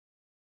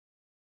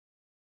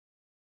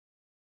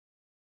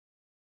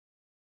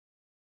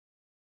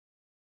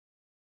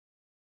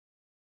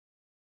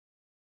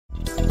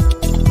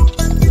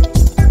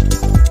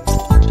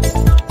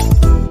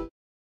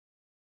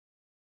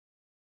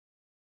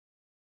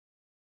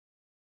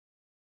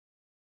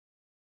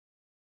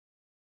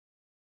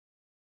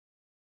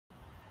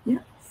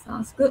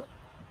Sounds good.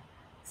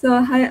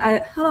 So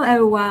hello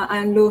everyone,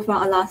 I'm Lu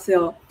from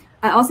Alluxio.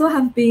 I also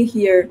have been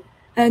here,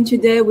 and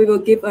today we will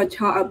give a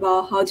talk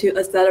about how to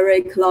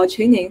accelerate cloud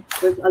training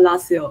with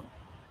Alluxio.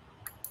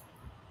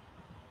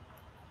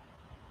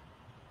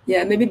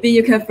 Yeah, maybe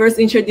you can first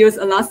introduce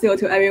Alluxio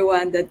to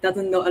everyone that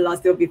doesn't know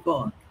Alluxio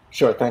before.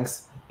 Sure,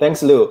 thanks.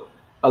 Thanks, Lu.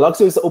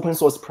 Alluxio is an open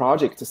source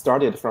project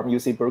started from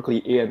UC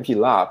Berkeley AMP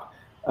Lab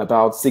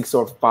about 6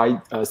 or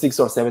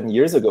 7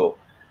 years ago.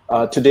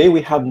 Today,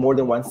 we have more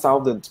than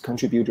 1,000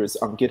 contributors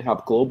on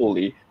GitHub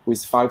globally,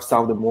 with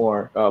 5,000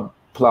 more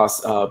plus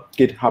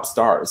GitHub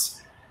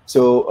stars.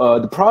 So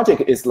the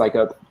project is like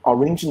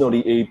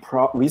originally a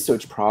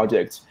research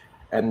project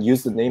and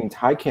used the name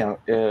Taikan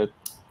a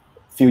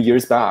few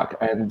years back.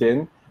 And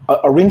then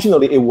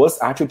originally, it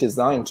was actually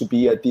designed to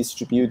be a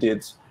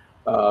distributed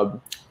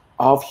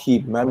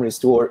off-heap memory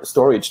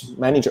storage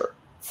manager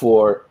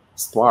for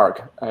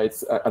Spark.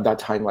 It's at that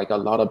time, like a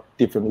lot of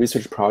different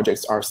research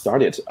projects are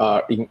started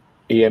in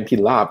AMP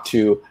Lab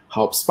to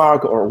help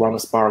Spark or run a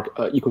Spark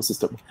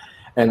ecosystem.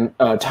 And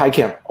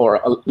Taikan, or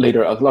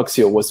later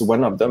Alluxio, was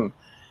one of them.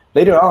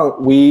 Later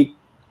on, we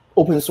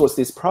open sourced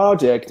this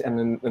project,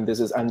 and this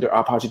is under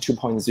Apache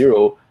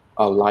 2.0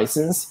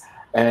 license.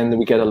 And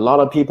we get a lot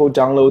of people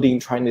downloading,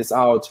 trying this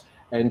out.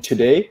 And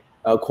today,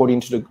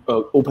 according to the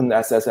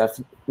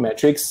OpenSSF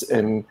metrics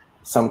and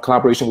some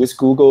collaboration with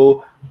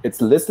Google,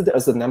 it's listed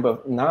as the number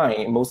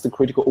 9 most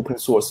critical open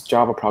source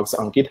Java projects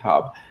on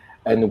GitHub.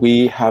 And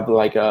we have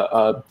like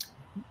a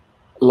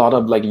lot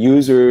of like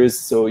users,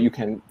 so you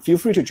can feel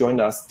free to join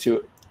us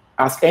to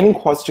ask any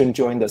question,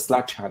 join the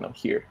Slack channel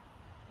here.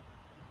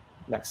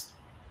 Next.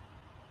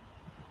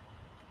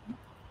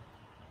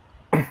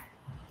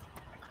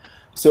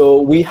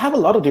 So we have a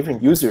lot of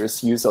different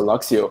users use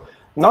Alluxio,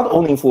 not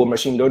only for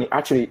machine learning.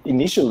 Actually,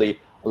 initially,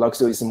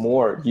 Alluxio is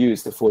more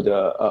used for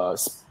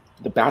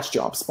the batch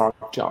jobs,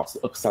 Spark jobs,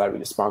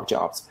 accelerated Spark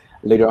jobs.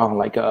 Later on,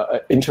 like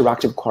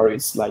interactive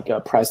queries like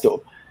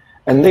Presto.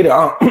 And later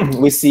on,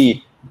 we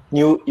see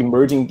new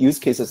emerging use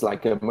cases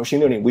like machine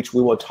learning, which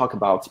we will talk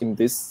about in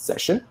this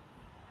session.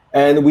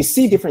 And we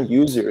see different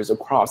users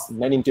across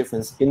many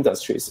different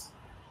industries.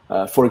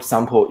 For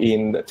example,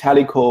 in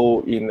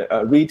teleco, in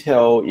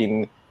retail,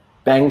 in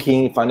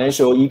banking,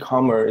 financial,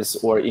 e-commerce,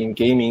 or in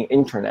gaming,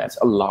 internet,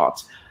 a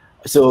lot.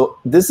 So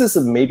this is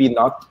maybe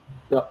not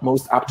the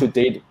most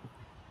up-to-date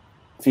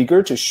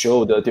figure to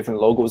show the different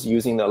logos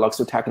using the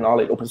Alluxio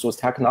technology, open source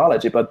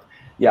technology. But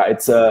yeah,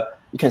 it's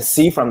you can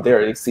see from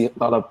there, you see a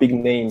lot of big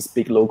names,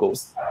 big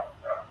logos.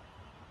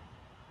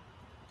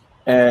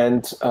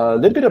 And a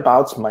little bit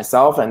about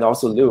myself and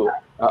also Lu.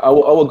 I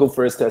will go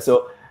first.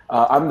 So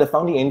I'm the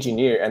founding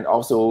engineer and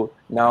also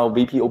now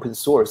VP open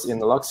source in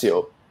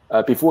Alluxio.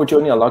 Before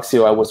joining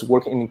Alluxio, I was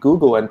working in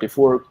Google, and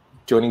before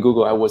joining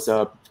Google, I was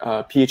a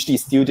PhD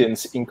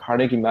student in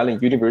Carnegie Mellon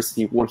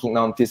University working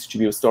on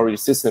distributed storage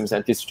systems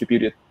and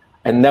distributed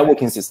and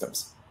networking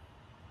systems.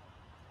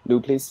 Lu,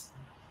 please.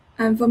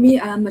 And for me,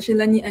 I'm a machine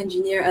learning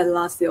engineer at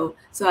Alluxio.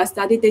 So I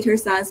studied data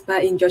science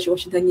back in George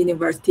Washington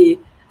University,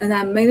 and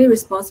I'm mainly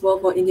responsible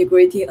for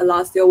integrating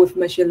Alluxio with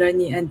machine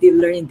learning and deep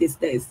learning these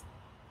days.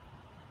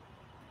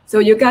 So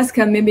you guys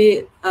can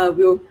maybe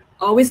will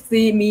always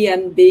see me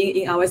and being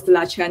in our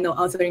Slack channel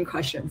answering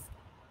questions.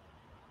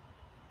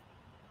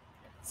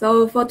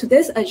 So for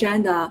today's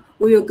agenda,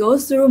 we will go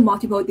through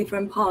multiple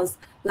different points.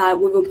 Like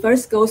we will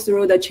first go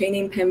through the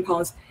chaining pain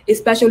points,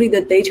 especially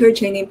the data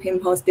chaining pain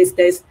points these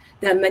days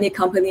that many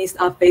companies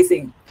are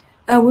facing.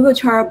 And we will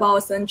try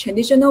about some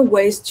traditional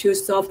ways to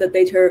solve the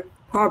data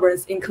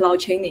problems in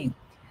cloud chaining.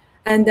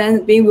 And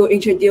then Bing will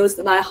introduce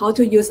like how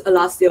to use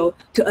Alluxio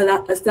to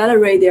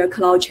accelerate their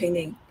cloud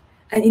chaining.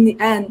 And in the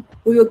end,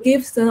 we will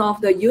give some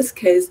of the use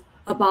case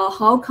about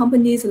how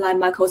companies like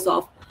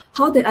Microsoft,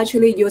 how they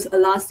actually use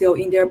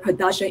Alluxio in their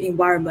production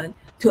environment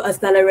to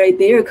accelerate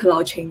their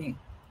cloud chaining.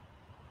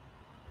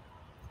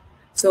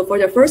 So for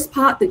the first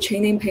part, the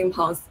chaining pain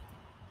points.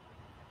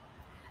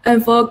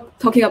 And for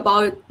talking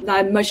about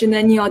like machine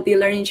learning or deep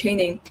learning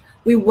training,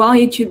 we want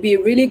it to be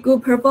really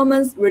good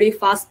performance, really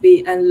fast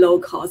speed, and low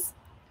cost.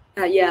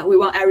 Yeah, we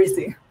want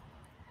everything.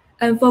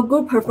 And for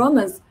good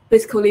performance,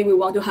 basically, we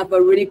want to have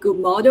a really good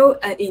model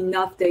and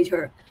enough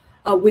data.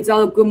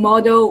 Without a good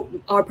model,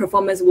 our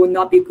performance will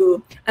not be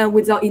good. And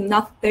without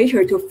enough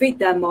data to fit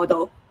that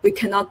model, we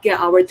cannot get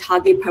our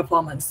target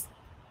performance.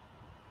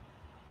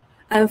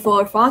 And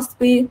for fast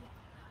speed,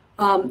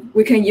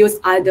 we can use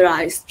either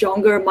a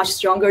much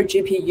stronger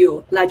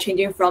GPU, like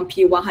changing from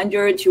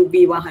P100 to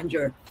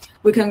V100.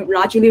 We can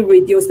largely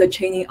reduce the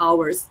chaining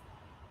hours.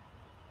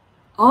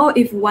 Or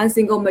if one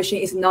single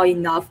machine is not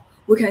enough,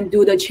 we can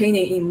do the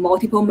chaining in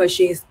multiple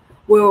machines,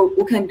 where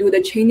we can do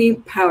the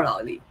chaining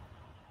parallelly.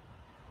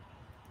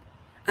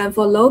 And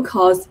for low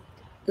cost,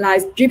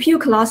 like GPU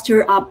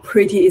clusters are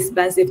pretty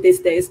expensive these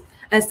days,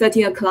 and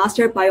setting a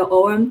cluster by your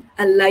own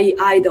and let it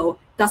idle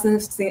doesn't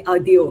seem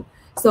ideal.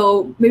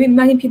 So maybe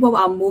many people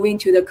are moving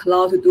to the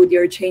cloud to do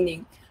their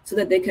chaining so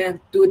that they can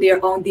do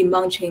their own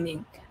demand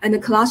chaining. And the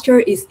cluster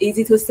is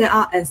easy to set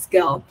up and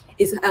scale.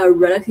 It's a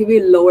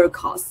relatively lower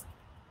cost.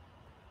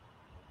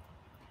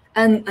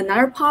 And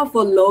another part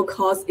for low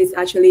cost is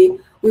actually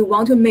we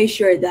want to make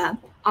sure that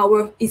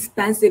our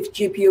expensive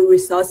GPU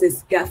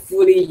resources get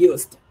fully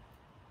used.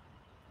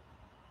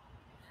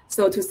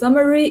 So to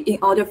summary, in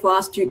order for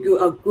us to do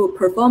a good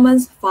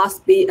performance, fast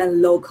speed,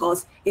 and low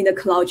cost in the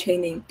cloud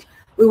chaining,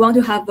 we want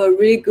to have a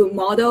really good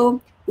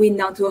model. We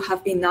want to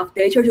have enough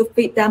data to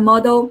fit that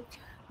model.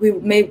 We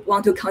may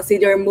want to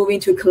consider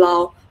moving to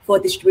cloud for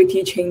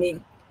distributed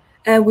chaining.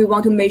 And we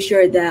want to make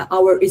sure that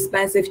our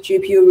expensive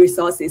GPU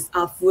resources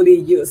are fully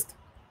used.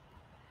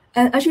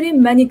 And actually,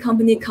 many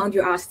companies come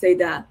to us say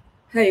that,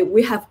 hey,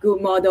 we have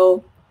good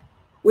model,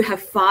 we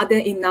have far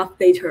than enough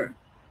data.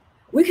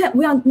 We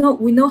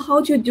know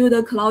how to do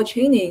the cloud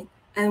chaining,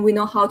 and we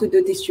know how to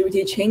do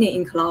distributed chaining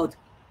in cloud.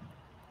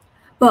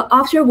 But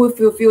after we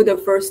fulfill the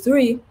first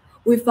three,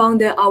 we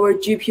found that our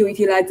GPU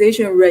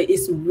utilization rate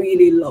is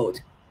really low.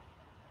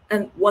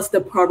 And what's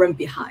the problem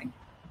behind?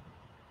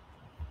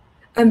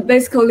 And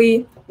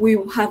basically, we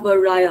have a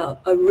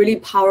really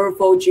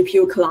powerful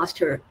GPU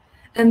cluster.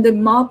 And the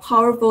more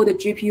powerful the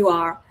GPU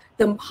are,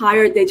 the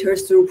higher data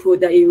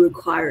throughput that it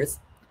requires.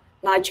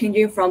 Like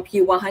changing from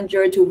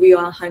P100 to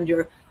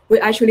V100, we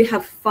actually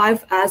have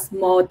 5x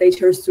more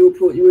data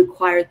throughput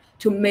required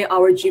to make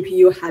our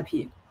GPU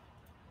happy.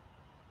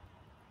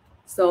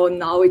 So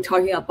now we're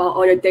talking about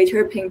all the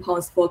data pain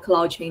points for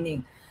cloud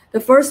chaining. The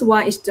first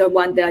one is the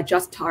one that I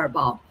just talked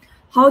about.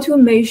 How to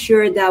make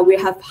sure that we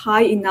have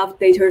high enough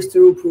data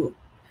throughput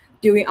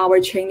during our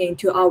chaining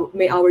to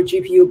make our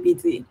GPU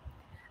busy.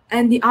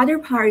 And the other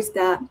part is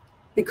that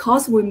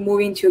because we're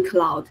moving to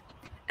cloud,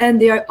 and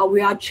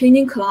we are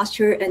chaining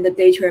cluster and the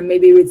data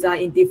maybe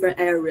reside in different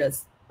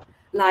areas.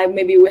 Like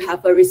maybe we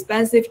have a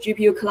expensive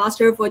GPU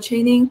cluster for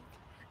chaining,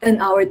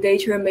 and our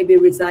data maybe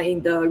reside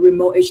in the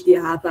remote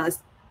HDFS,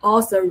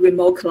 also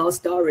remote cloud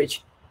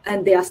storage,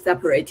 and they are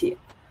separated.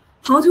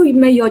 How to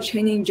make your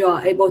chaining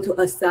job able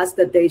to access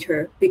the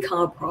data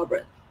become a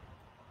problem.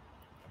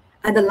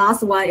 And the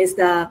last one is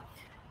that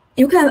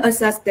you can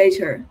access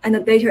data and the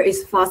data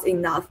is fast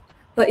enough,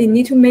 but you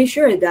need to make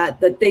sure that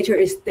the data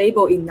is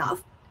stable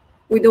enough.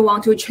 We don't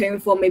want to chain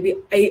for maybe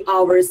 8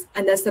 hours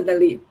and then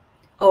suddenly,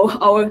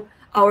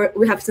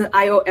 we have some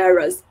IO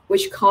errors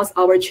which cause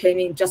our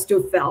chaining just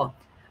to fail.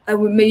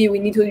 And maybe we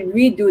need to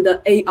redo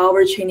the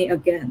 8-hour chaining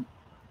again.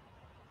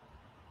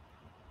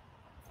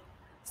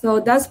 So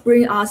that's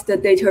bring us the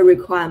data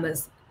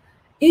requirements.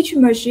 Each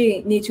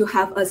machine needs to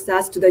have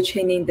access to the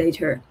chaining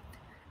data.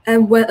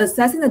 And when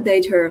accessing the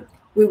data,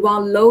 we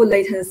want low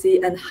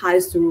latency and high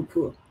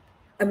throughput.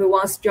 And we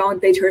want strong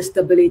data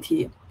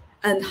stability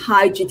and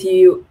high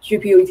GPU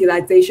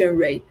utilization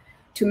rate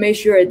to make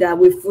sure that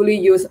we fully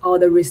use all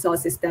the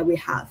resources that we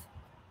have.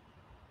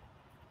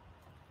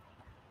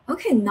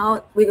 Okay,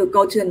 now we will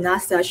go to the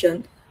next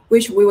session,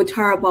 which we will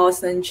talk about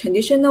some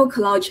traditional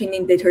cloud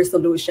chaining data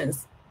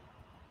solutions.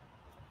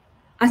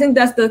 I think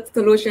that's the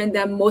solution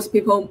that most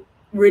people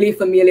really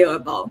familiar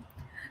about.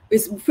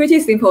 It's pretty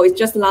simple. It's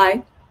just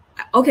like,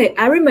 okay,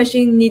 every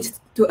machine needs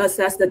to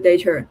access the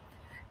data.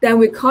 Then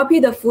we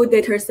copy the full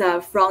data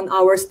set from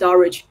our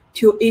storage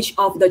to each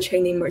of the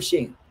chaining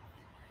machine.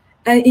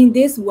 And in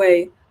this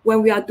way,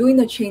 when we are doing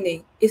the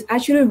chaining, it's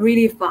actually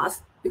really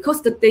fast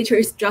because the data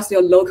is just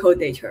your local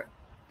data.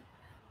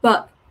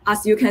 But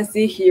as you can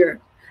see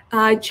here,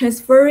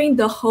 transferring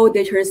the whole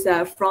data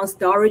set from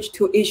storage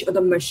to each of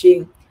the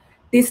machine,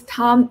 this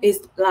time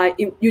is like,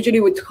 it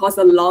usually would cost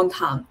a long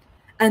time.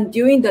 And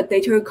during the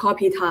data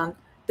copy time,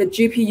 the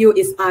GPU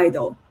is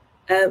idle.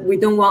 And we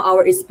don't want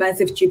our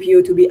expensive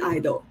GPU to be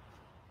idle.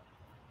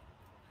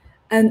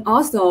 And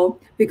also,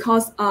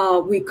 because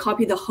we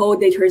copy the whole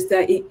data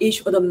set in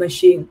each of the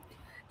machine,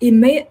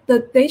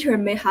 the data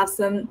may have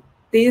some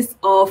disk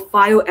or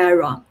file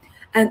error.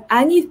 And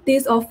any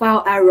disk or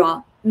file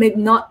error may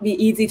not be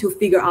easy to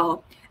figure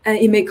out. And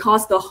it may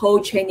cause the whole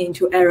chaining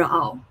to error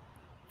out.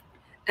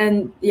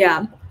 And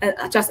yeah, and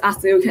just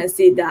as you can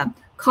see that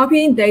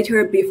copying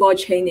data before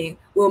chaining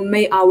will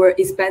make our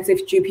expensive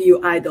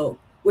GPU idle,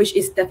 which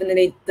is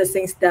definitely the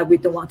things that we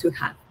don't want to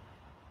have.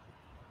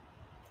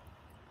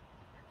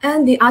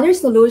 And the other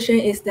solution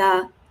is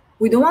that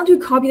we don't want to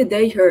copy the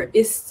data.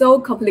 It's so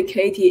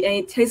complicated and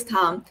it takes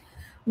time.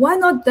 Why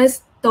not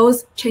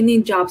those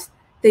chaining jobs,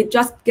 they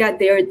just get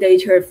their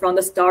data from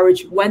the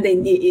storage when they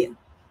need it.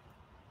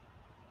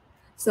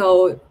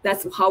 So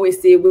that's how we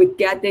see we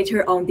get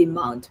data on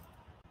demand.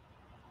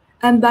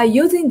 And by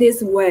using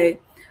this way,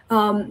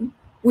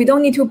 we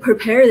don't need to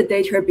prepare the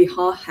data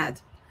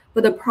beforehand.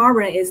 But the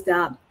problem is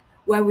that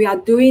when we are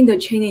doing the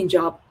chaining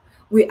job,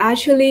 we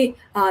actually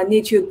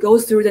need to go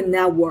through the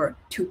network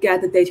to get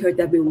the data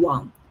that we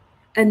want.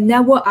 And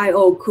network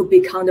I/O could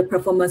become the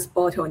performance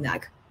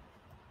bottleneck.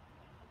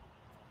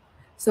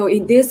 So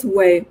in this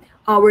way,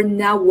 our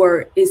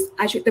network is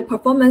actually, the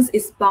performance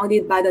is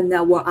bounded by the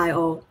network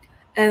I/O.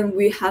 And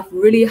we have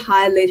really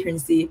high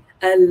latency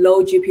and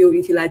low GPU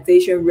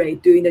utilization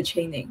rate during the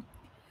chaining.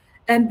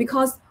 And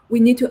because we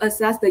need to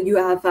access the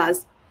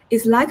UFS,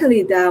 it's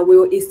likely that we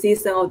will exceed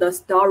some of the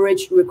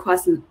storage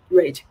request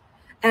rate.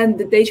 And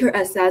the data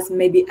access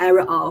may be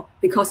error out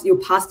because you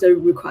passed the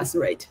request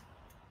rate.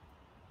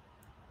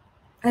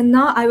 And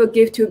now I will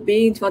give to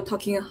Bing for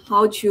talking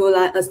how to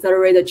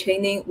accelerate the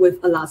training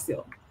with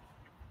Alluxio.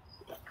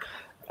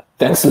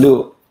 Thanks,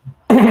 Lu.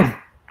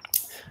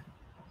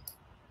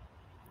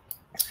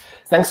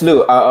 Thanks,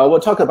 Lu. I will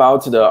talk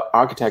about the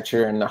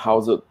architecture and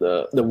how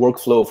the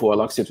workflow for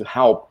Alluxio to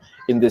help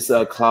in this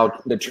cloud,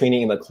 the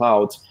training in the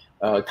cloud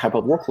type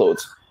of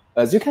workload.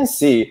 As you can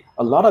see,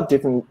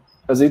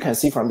 as you can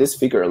see from this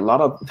figure, a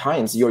lot of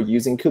times you're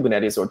using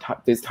Kubernetes or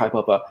this type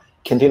of a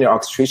container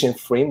orchestration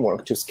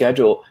framework to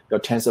schedule your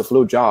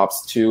TensorFlow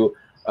jobs to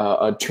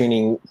a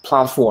training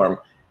platform.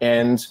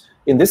 And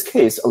in this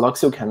case,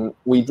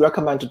 we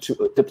recommend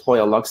to deploy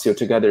Alluxio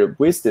together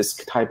with this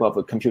type of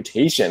a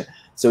computation.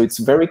 So it's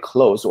very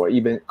close or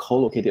even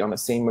co-located on the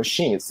same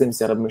machine, same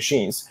set of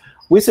machines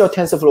with your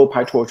TensorFlow,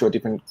 PyTorch, or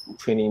different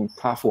training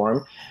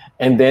platform.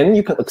 And then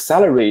you can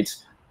accelerate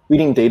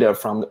reading data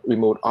from the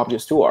remote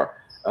object store,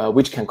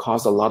 which can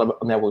cause a lot of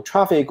network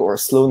traffic or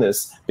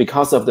slowness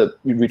because of the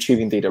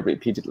retrieving data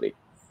repeatedly.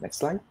 Next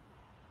slide.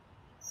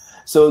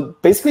 So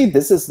basically,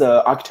 this is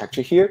the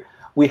architecture here.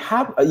 We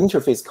have an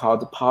interface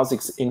called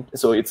POSIX,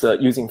 so it's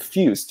using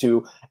FUSE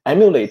to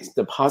emulate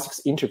the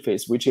POSIX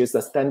interface, which is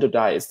a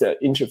standardized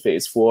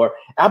interface for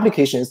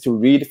applications to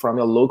read from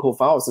your local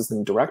file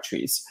system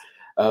directories.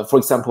 For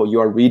example, you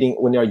are reading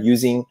when you are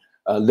using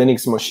a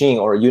Linux machine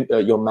or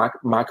your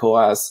Mac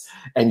OS,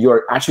 and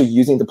you're actually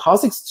using the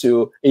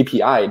POSIX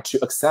API to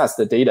access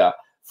the data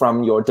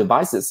from your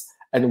devices.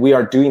 And we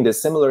are doing the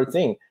similar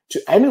thing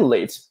to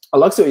emulate.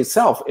 Alluxio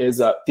itself is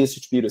a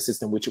distributed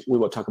system, which we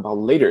will talk about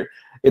later.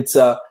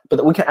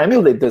 But we can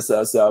emulate this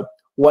as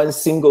one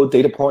single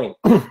data point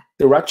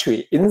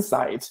directory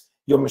inside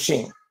your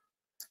machine.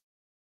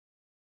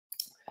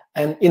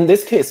 And in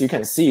this case, you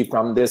can see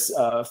from this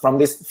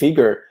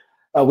figure,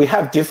 we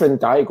have different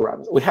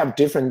diagrams. We have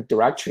different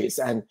directories,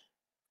 and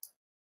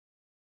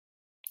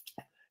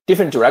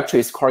different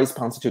directories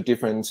corresponds to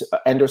different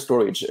Ender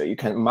storage. You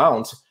can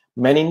mount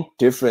many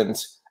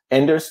different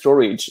Ender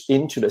storage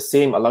into the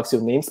same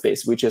Alluxio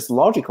namespace, which is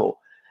logical.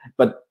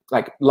 But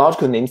like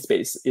logical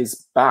namespace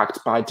is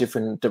backed by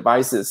different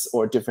devices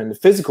or different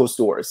physical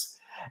stores.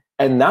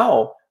 And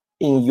now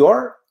in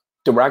your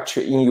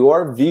directory, in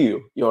your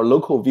view, your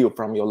local view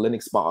from your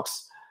Linux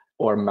box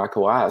or Mac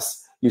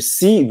OS, you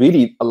see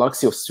really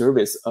Alluxio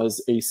service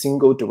as a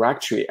single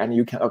directory, and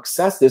you can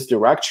access this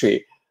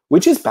directory,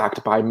 which is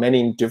backed by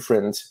many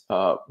different,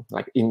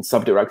 like in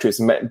subdirectories,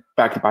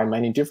 backed by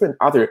many different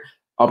other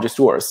object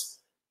stores.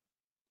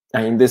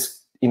 And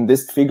in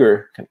this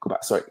figure, can you go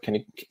back? Sorry, can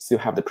you still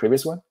have the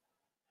previous one?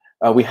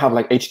 We have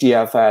like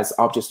HDFS,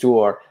 object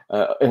store,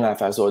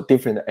 NFS, or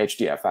different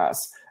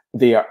HDFS.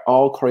 They are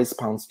all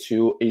corresponds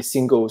to a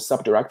single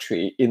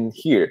subdirectory in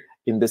here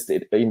in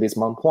this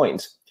mount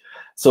point.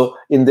 So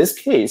in this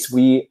case,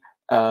 we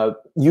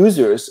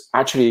users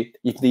actually,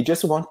 if they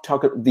just want to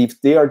talk,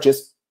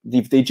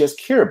 if they just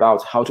care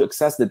about how to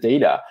access the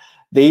data,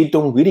 they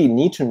don't really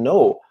need to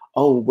know,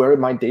 oh, where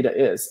my data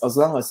is. As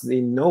long as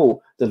they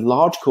know the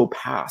logical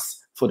path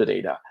for the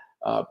data,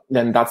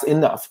 then that's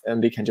enough,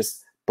 and they can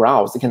just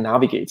browse. They can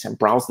navigate and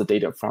browse the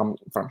data from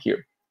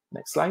here.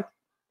 Next slide.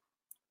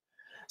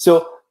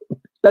 So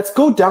let's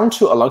go down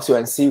to Alluxio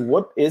and see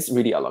what is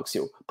really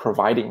Alluxio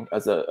providing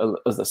as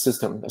a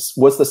system.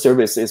 What's the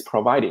service is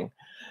providing.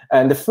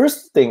 And the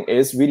first thing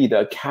is really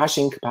the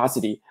caching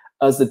capacity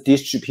as a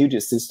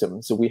distributed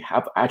system. So we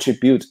have actually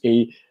built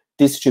a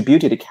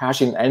distributed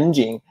caching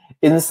engine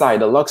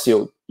inside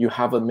Alluxio. You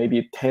have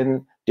maybe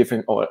 10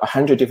 different or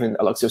 100 different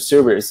Alluxio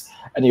servers,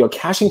 and your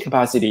caching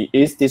capacity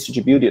is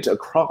distributed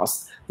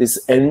across these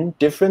n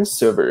different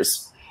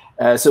servers.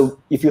 So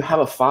if you have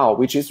a file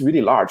which is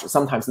really large,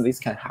 sometimes this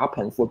can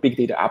happen for big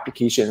data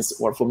applications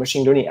or for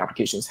machine learning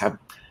applications,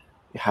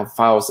 have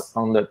files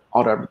on the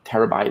order of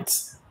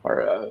terabytes or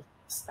a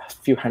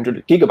few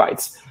hundred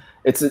gigabytes.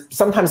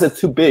 Sometimes it's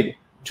too big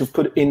to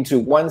put into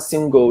one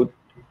single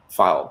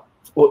file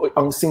or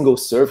on single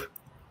server.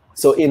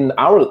 So in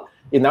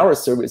our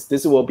service,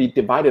 this will be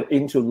divided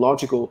into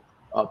logical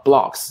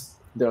blocks.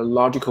 There are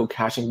logical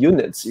caching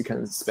units you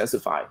can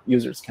specify,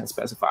 users can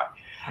specify.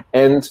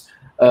 And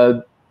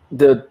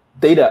the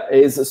data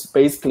is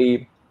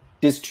basically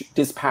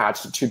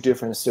dispatched to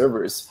different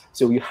servers.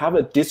 So you have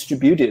a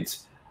distributed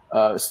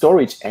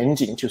storage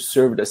engine to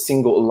serve the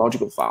single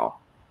logical file.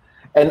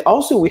 And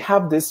also we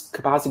have this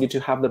capacity to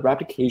have the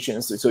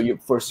replications. So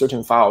for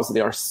certain files,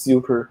 they are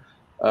super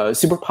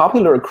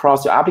popular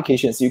across your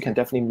applications. You can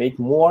definitely make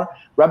more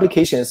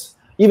replications,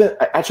 even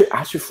actually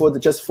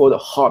just for the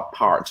hot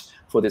part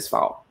for this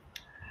file.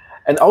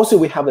 And also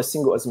we have a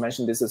single, as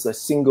mentioned, this is a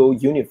single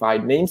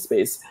unified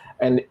namespace.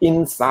 And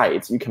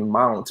inside you can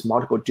mount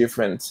multiple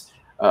different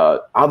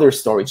other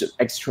storage,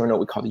 external,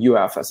 we call it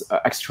UF as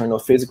external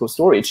physical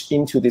storage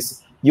into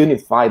this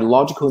unified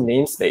logical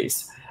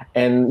namespace.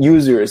 And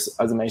users,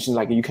 as I mentioned,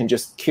 like you can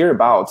just care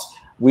about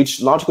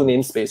which logical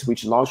namespace,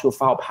 which logical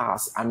file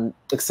path I'm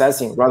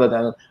accessing, rather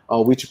than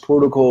which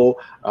protocol,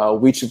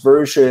 which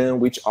version,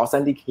 which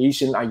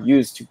authentication I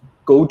use to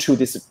go to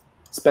this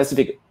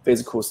specific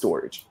physical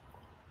storage.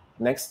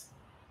 Next.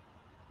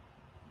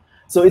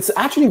 So it's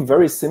actually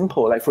very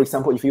simple. Like for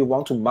example, if you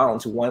want to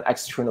mount one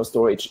external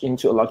storage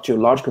into a logical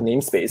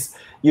namespace,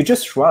 you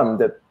just run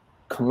the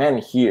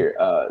command here,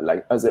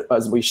 like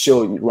as we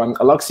show, you run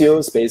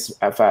Alluxio space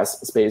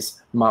fs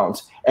space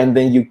mount, and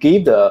then you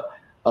give the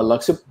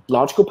Alluxio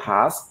logical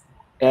path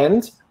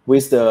and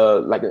with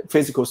the like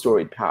physical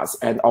storage path,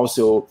 and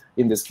also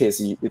in this case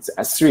it's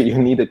S3. You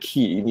need a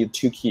key. You need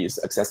 2 keys,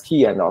 access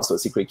key and also a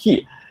secret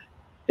key,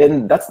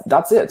 and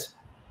that's it.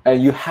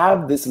 And you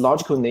have this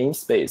logical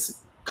namespace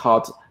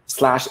called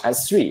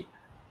 /S3,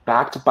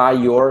 backed by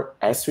your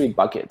S3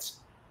 bucket.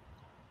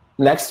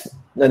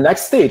 The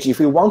next stage, if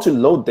you want to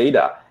load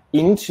data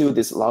into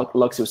this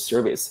Alluxio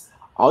service,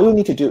 all you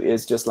need to do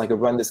is just like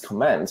run this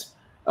command.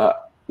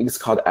 It's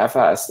called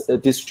fs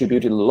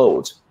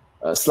distributedLoad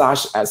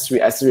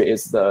 /S3. S3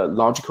 is the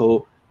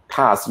logical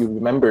path. You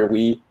remember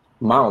we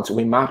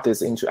map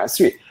this into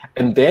S3,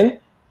 and then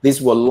this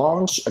will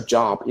launch a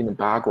job in the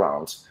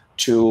background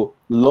to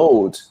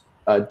load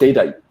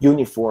data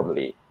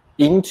uniformly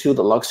into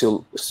the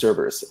Alluxio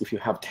servers. If you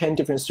have 10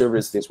 different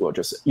servers, this will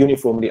just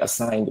uniformly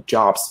assign the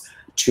jobs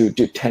to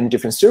 10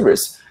 different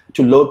servers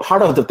to load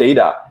part of the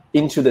data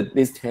into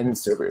these 10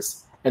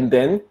 servers. And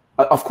then,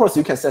 of course,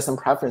 you can set some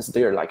preference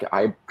there, like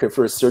I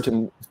prefer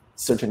certain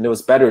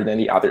nodes better than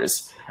the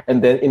others.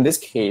 And then in this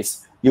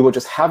case, you will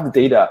just have the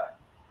data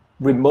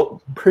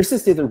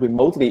persisted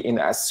remotely in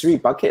the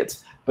S3 bucket,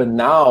 but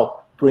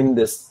now bring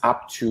this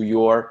up to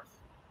your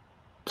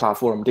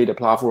platform, data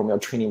platform, your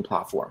training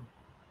platform.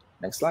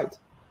 Next slide.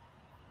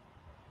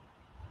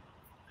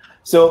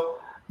 So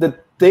the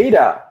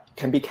data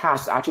can be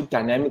cached actually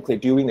dynamically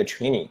during the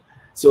training.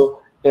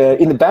 So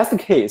in the best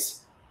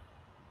case,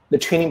 the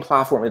training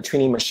platform, the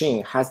training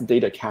machine has the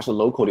data cached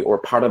locally or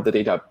part of the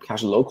data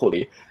cached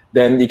locally.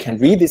 Then you can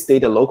read this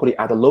data locally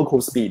at a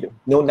local speed,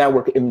 no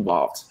network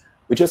involved,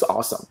 which is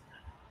awesome.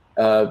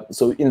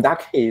 So in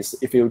that case,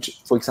 if you,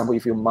 for example,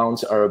 if you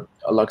mount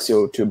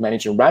Alluxio to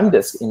manage a RAM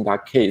disk, in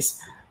that case,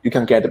 you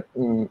can get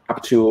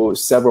up to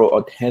several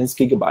or tens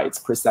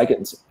gigabytes per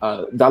second,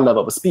 that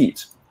level of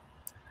speed.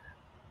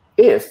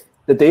 If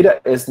the data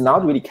is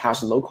not really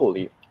cached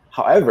locally,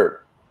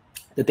 however,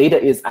 the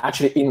data is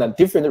actually in a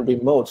different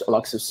remote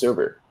Alluxio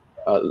server,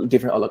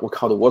 different we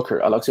call the worker,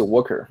 Alluxio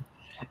worker.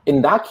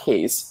 In that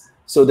case,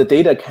 so the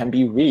data can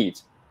be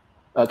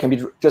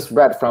just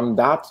read from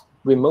that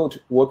remote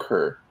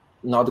worker,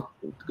 not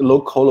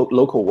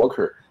local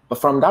worker, but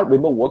from that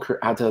remote worker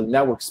at a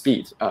network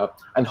speed.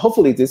 And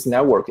hopefully this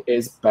network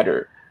is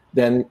better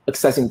than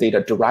accessing data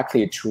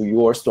directly to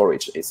your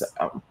storage. It's,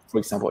 for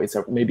example, it's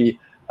maybe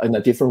in a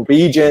different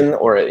region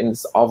or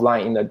it's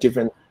offline in a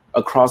different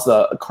across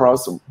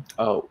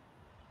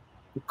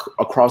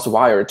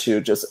wire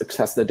to just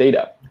access the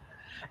data.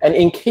 And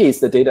in case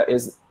the data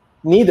is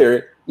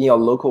neither in your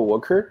local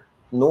worker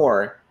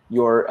nor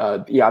your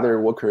the other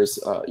workers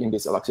in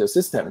this Alluxio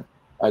system,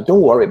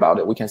 don't worry about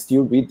it. We can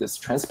still read this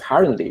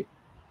transparently,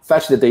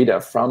 fetch the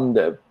data from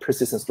the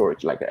persistent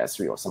storage like the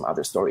S3 or some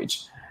other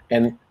storage.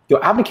 And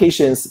your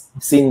applications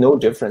see no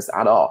difference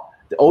at all.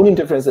 The only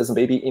difference is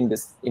maybe in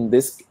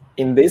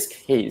this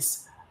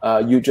case,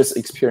 you just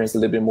experience a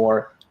little bit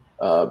more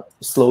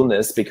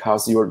slowness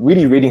because you're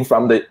really reading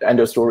from the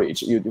end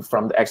storage,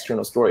 from the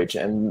external storage,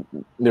 and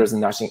there's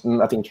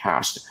nothing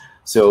cached.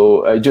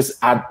 So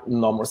just add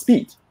normal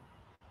speed.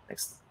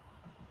 Next.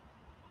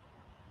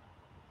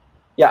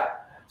 Yeah,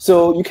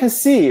 so you can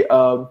see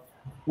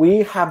we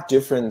have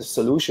different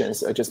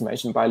solutions just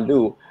mentioned by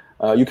Lou.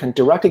 You can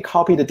directly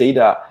copy the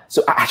data.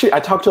 So actually, I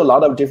talked to a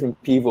lot of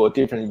different people,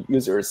 different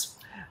users,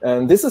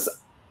 and this is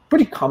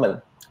pretty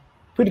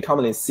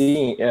commonly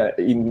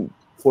seen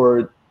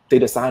for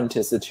data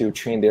scientists to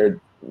train their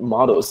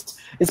models,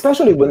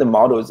 especially when the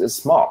models is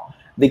small.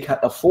 They can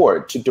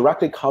afford to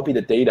directly copy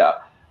the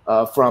data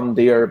from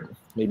their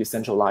maybe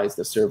centralized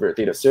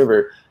data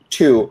server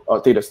to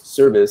data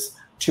service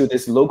to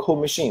these local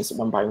machines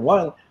one by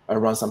one,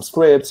 run some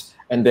scripts,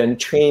 and then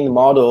train the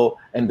model,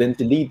 and then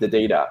delete the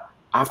data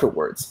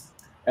afterwards.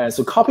 And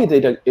so copy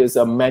data is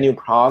a manual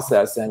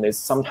process, and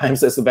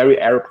sometimes it's very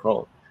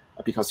error-prone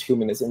because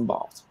human is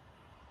involved.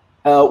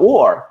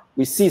 Or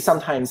we see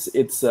sometimes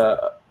it's,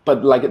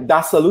 but like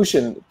that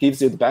solution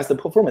gives you the best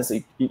performance.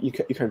 You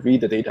can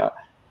read the data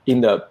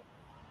in a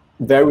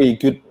very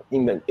good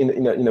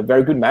in a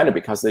very good manner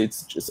because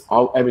it's just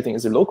everything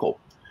is local.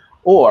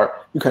 Or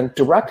you can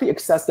directly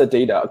access the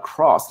data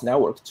across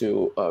network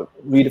to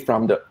read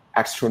from the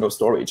external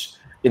storage.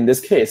 In this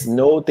case,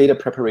 no data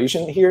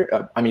preparation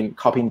here. I mean,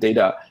 copying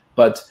data,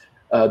 but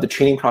the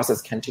training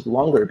process can take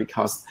longer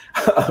because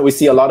we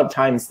see a lot of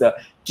times the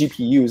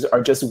GPUs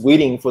are just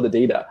waiting for the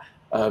data,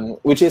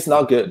 which is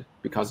not good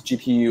because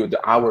GPU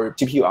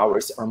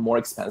hours are more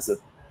expensive.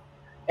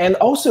 And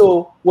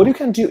also, what you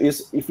can do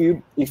is if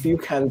you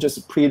can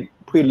just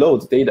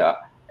preload data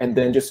and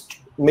then just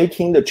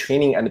making the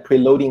training and the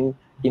preloading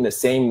in the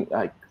same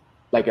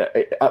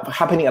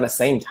happening at the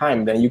same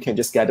time, then you can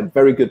just get a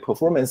very good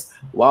performance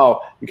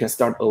while you can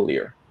start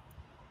earlier.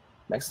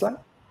 Next slide.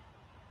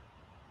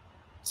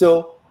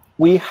 So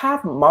we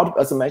have multiple,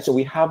 as I mentioned,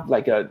 we have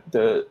like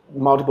the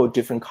multiple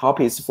different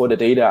copies for the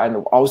data, and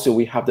also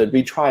we have the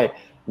retry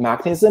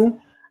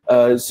mechanism.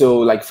 So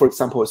like, for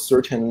example,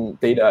 certain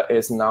data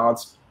is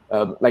not,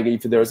 like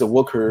if there's a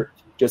worker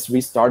just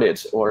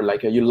restarted, or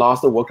like you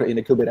lost a worker in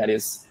the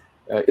Kubernetes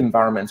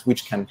environment,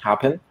 which can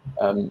happen.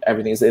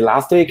 Everything is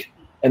elastic.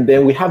 And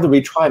then we have the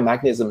retry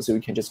mechanism, so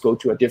we can just go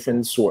to a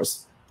different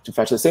source to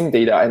fetch the same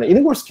data. And in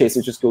the worst case,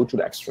 you just go to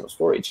the external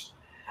storage.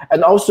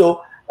 And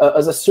also,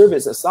 as a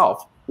service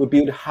itself, we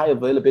build high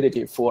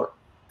availability for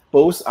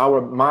both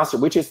our master,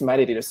 which is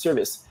metadata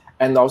service,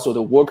 and also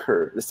the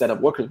worker, the set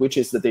of workers, which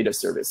is the data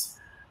service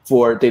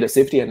for data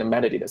safety and the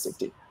metadata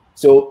safety.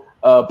 So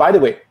by the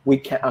way, we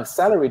can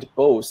accelerate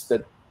both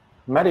the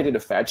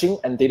metadata fetching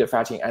and data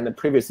fetching. And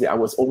previously, I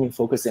was only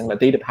focusing on the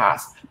data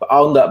path. But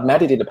on the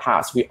metadata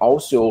path, we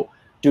also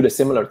do the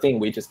similar thing.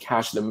 We just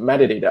cache the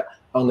metadata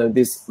on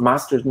this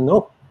master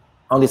node.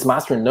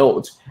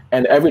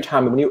 And every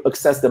time when you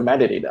access the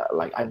metadata,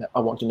 like I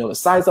want to know the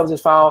size of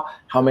this file,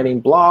 how many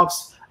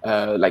blocks,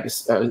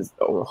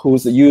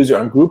 who's the user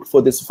and group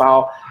for this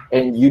file,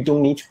 and you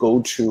don't need to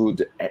go to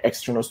the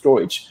external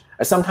storage.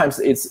 Sometimes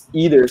it's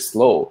either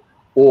slow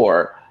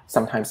or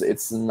sometimes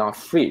it's not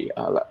free.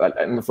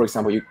 And for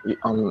example,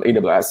 on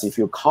AWS, if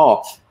you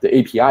call the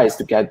APIs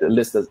to get the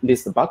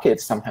list bucket,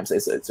 sometimes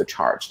it's a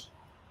charge.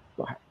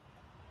 Go ahead.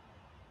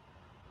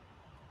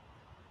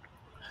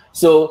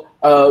 So,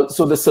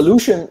 so the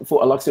solution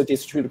for Alluxio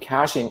distributed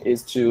caching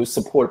is to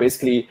support,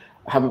 basically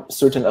have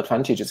certain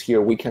advantages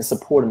here. We can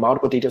support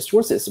multiple data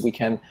sources. We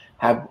can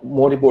have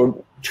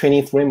multiple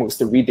training frameworks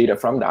to read data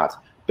from that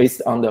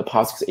based on the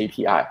POSIX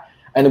API.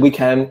 And we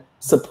can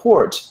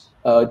support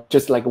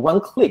just like one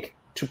click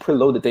to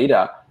preload the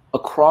data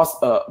across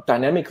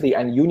dynamically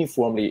and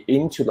uniformly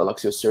into the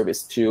Alluxio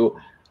service to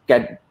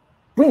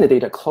bring the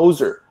data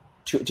closer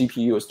to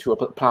GPUs, to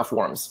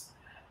platforms.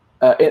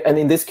 And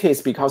in this case,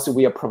 because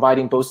we are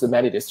providing both the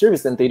metadata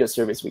service and data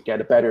service, we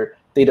get a better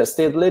data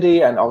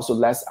stability and also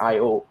less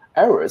I/O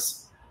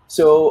errors.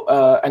 So,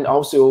 and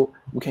also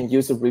we can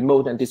use the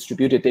remote and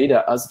distributed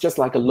data as just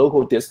like a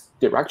local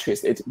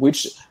directories,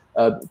 which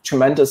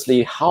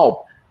tremendously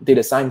help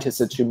data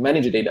scientists to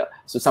manage data.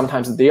 So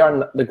sometimes they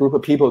are the group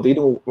of people, they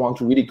don't want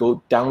to really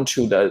go down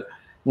to the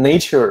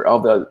nature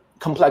of the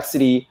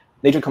complexity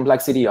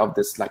of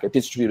this like a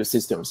distributed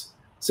systems.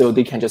 So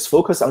they can just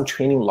focus on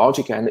training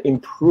logic and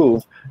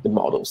improve the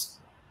models.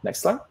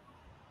 Next slide.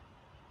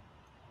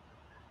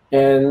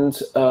 And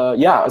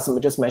yeah, as I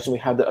just mentioned, we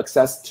have the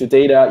access to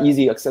data,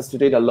 easy access to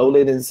data, low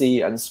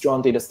latency, and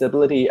strong data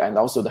stability, and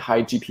also the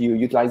high GPU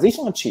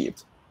utilization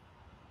achieved.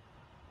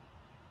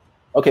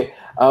 Okay,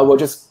 we'll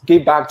just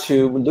give back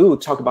to Lou,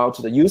 talk about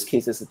the use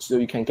cases so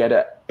you can get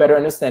a better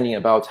understanding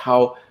about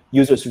how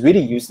users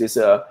really use this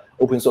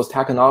open source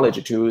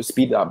technology to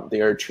speed up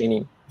their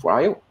training for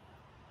I/O.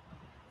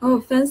 Oh,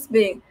 thanks,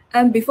 Bing.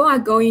 And before I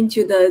go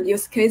into the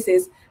use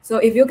cases, so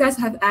if you guys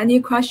have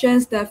any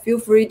questions, then feel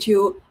free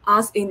to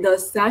ask in the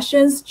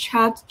sessions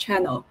chat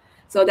channel,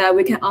 so that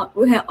we can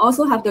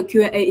also have the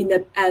Q&A in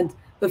the end.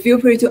 But feel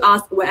free to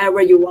ask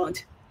whenever you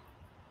want.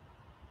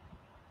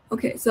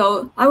 Okay,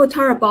 so I will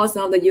talk about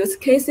some of the use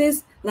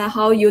cases, like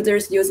how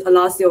users use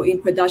Alluxio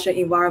in production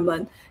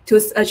environment to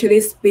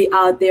actually speed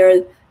up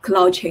their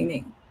cloud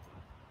training.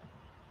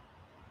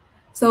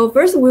 So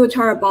first, we will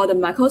talk about the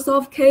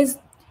Microsoft case.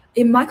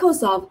 In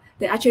Microsoft,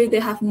 they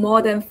have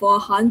more than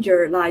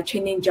 400 like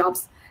training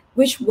jobs,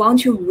 which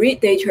want to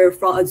read data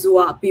from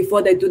Azure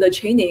before they do the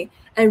training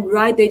and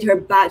write data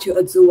back to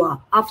Azure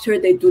after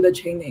they do the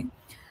training.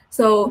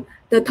 So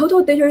the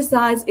total data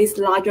size is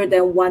larger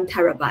than 1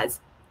 terabyte.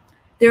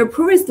 Their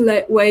previous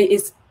way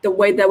is the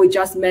way that we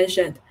just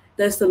mentioned,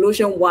 the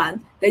solution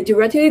one. They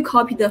directly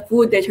copy the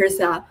full data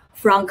set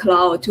from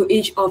cloud to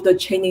each of the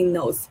training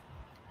nodes.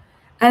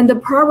 And the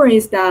problem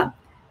is that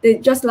they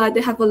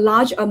have a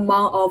large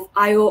amount of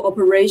I/O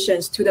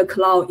operations to the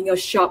cloud in a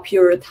short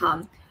period of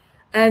time.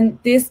 And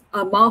this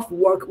amount of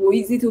work will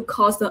easy to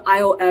cause the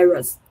I/O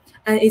errors.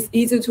 And it's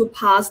easy to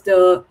pass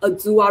the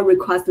Azure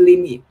request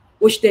limit,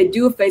 which they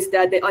do face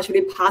that they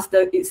actually pass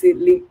the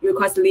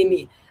request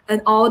limit,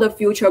 and all the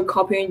future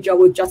copying job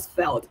will just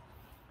fail.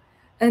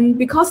 And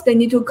because they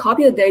need to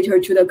copy the data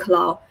to the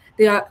cloud,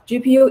 their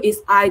GPU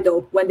is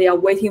idle when they are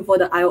waiting for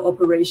the I/O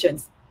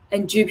operations.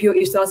 And GPU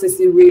itself is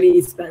really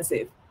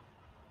expensive.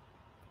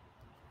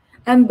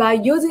 And by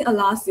using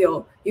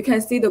Alluxio, you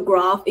can see the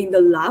graph in the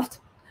left.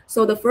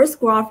 So the first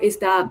graph is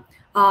that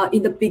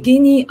in the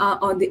beginning,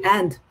 on the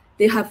end,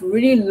 they have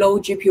really low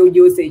GPU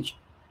usage.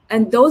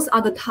 And those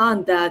are the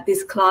time that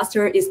this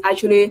cluster is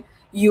actually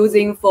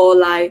using for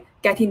like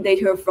getting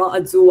data from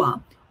Azure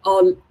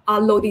or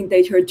uploading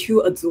data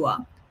to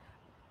Azure.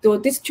 So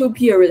this 2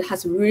 period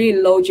has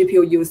really low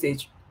GPU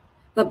usage.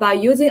 But by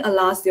using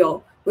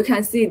Alluxio, we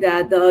can see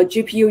that the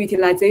GPU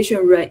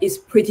utilization rate is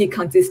pretty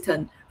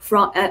consistent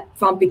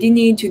from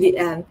beginning to the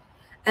end.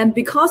 And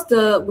because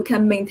we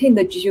can maintain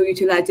the GPU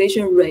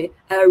utilization rate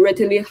at a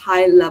relatively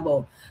high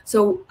level,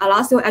 so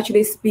Alluxio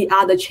actually speed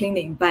up the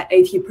training by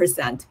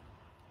 80%.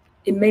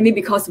 mainly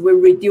because we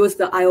reduce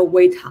the I/O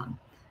wait time.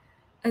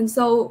 And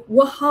so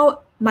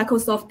how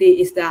Microsoft did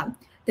is that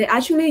they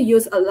actually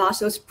use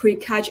Alluxio's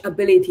pre-catch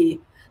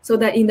ability, so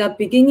that in the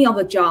beginning of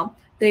the job,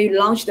 they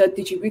launched the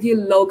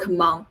distributedLoad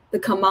command, the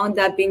command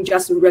that being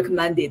just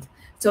recommended,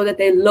 so that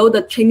they load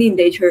the training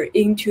data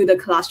into the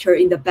cluster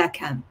in the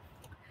backend.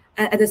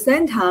 And at the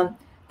same time,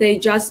 they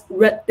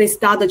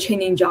start the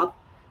training job.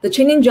 The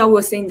training job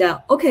will say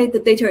that, okay, the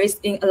data is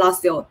in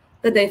Alluxio,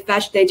 that they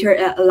fetch data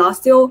at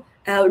Alluxio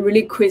at a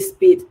really quick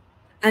speed.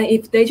 And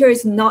if data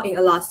is not in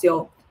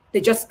Alluxio, they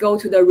just go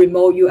to the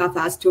remote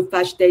UFS to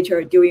fetch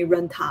data during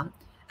runtime,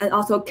 and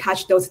also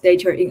catch those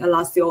data in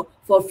Alluxio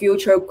for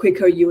future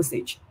quicker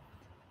usage.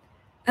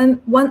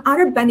 And one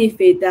other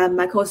benefit that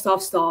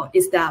Microsoft saw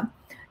is that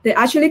they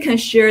actually can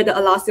share the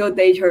Alluxio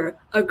data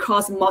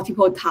across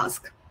multiple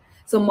tasks.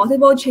 So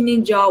multiple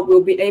training jobs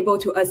will be able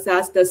to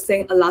access the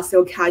same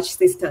Alluxio catch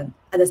system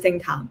at the same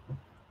time.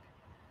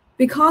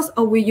 Because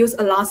we use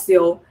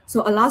Alluxio,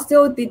 so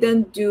Alluxio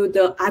didn't do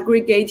the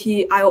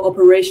aggregated I/O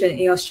operation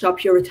in a short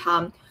period of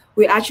time.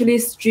 We actually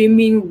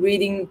streaming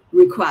reading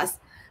requests.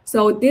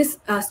 So this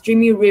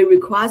streaming read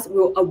request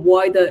will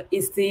avoid the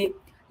easy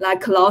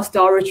cloud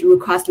storage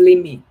request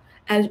limit.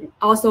 And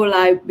also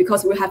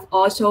because we have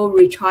also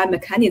retry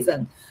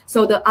mechanism.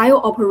 So the I/O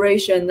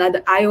operation,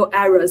 the I/O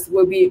errors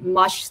will be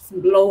much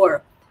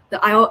lower.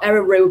 The I/O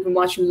error rate will be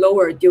much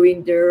lower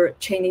during their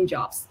training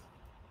jobs.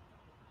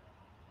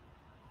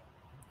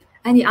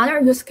 And the other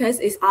use case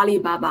is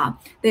Alibaba.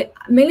 They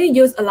mainly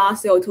use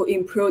Alluxio to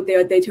improve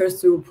their data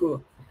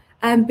throughput.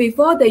 And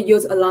before they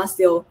use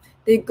Alluxio,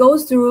 they go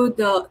through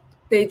the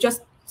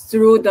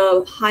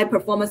high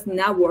performance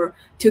network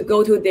to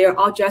go to their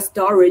object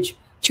storage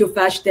to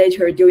fetch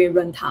data during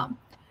runtime.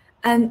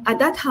 And at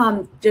that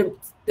time,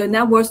 the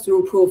network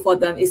throughput for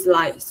them is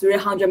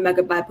 300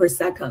 megabytes per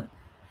second.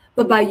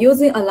 But by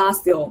using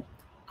Alluxio,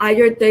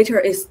 either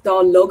data is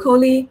stored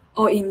locally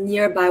or in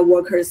nearby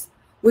workers,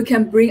 we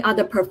can bring up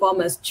the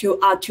performance to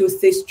up to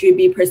 6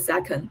 GB per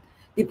second.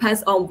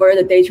 Depends on where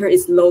the data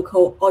is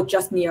local or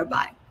just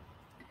nearby.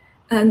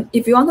 And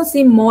if you want to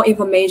see more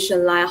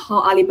information like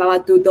how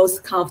Alibaba do those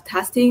kind of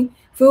testing,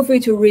 feel free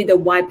to read the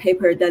white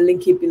paper that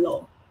link it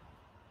below.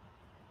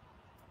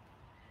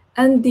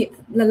 And the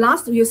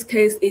last use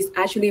case is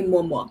actually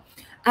Momo.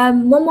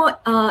 Momo,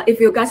 if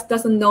you guys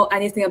doesn't know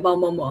anything about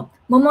Momo,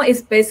 Momo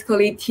is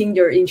basically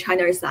Tinder in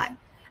China side.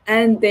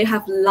 And they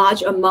have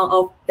large amount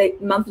of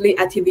monthly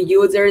active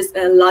users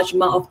and large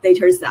amount of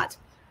data set.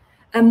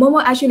 And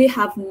Momo actually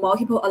have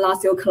multiple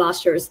Alluxio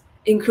clusters,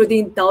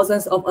 including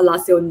thousands of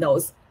Alluxio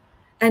nodes.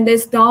 And they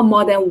store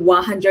more than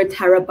 100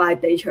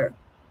 terabyte data.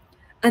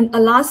 And they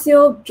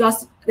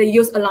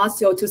use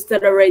Alluxio to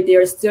accelerate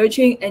their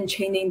searching and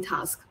training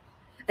tasks.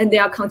 And they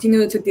are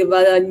continuing to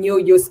develop new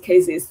use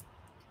cases.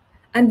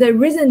 And the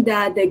reason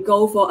that they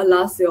go for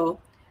Alluxio,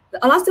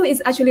 Alluxio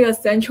is actually a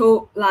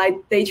central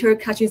data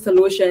caching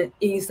solution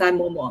inside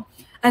Momo.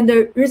 And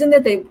the reason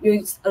that they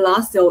use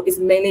Alluxio is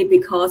mainly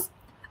because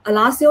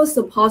Alluxio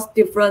supports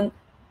different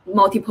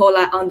multiple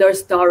under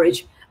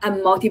storage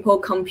and multiple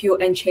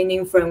compute and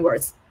training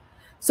frameworks.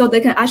 So they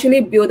can actually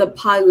build a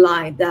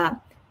pipeline that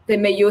they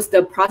may use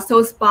the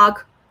Presto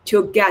Spark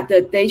to get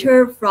the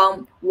data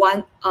from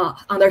one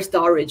under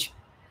storage,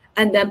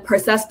 and then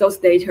process those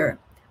data,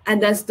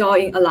 and then store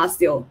in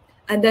Alluxio,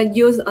 and then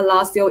use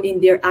Alluxio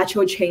in their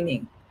actual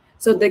training.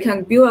 So they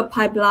can build a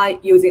pipeline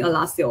using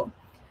Alluxio.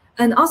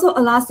 And also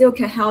Alluxio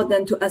can help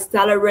them to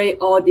accelerate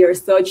all their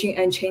searching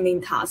and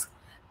training tasks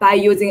by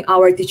using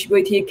our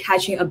distributed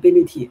caching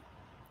ability.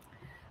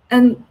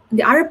 And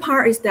the other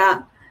part is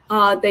that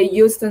they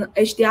use an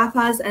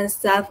HDFS and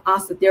Ceph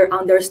as their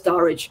under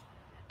storage.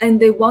 And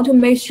they want to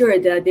make sure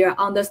that their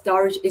under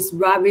storage is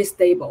very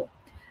stable.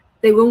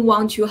 They won't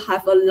want to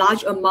have a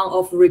large amount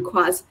of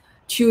requests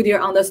to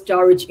their under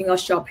storage in a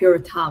short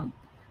period of time.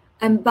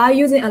 And by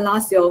using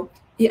Alluxio,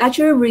 it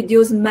actually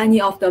reduces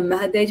many of the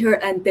metadata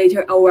and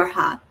data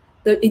overhead,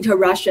 the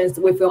interactions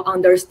with your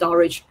under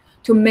storage,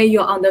 to make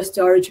your under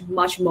storage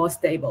much more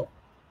stable.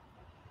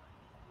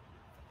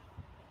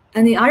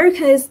 And in other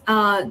case,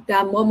 that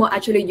Momo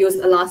actually use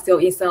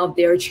Alluxio in some of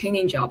their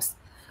training jobs.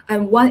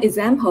 And one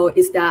example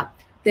is that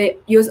they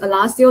use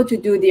Alluxio to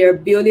do their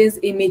billions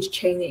image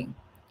training.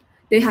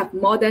 They have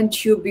more than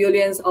 2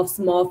 billion of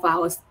small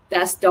files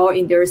that store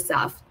in their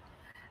Ceph.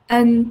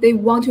 And they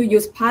want to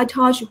use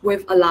PyTorch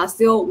with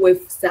Alluxio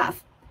with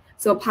Ceph.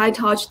 So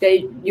PyTorch,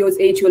 they use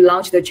it to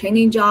launch the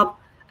training job,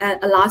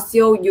 and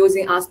Alluxio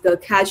using as the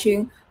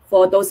caching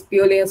for those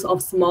billions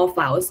of small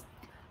files.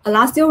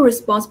 Alluxio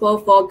responsible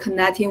for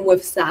connecting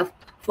with Ceph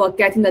for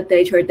getting the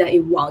data that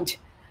it wants,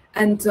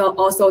 and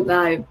also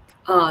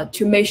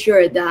to make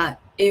sure that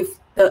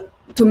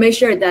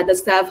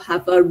the Ceph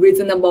have a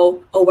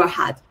reasonable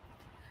overhead.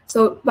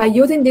 So by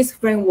using this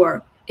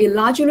framework, it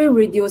largely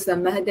reduces the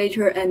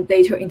metadata and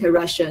data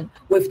interaction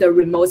with the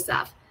remote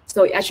Ceph.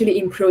 So it actually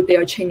improved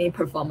their training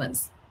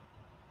performance.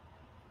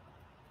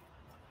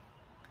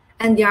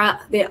 And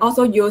they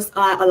also use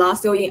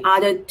Alluxio in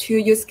other 2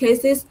 use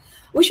cases,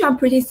 which are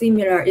pretty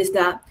similar, is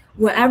that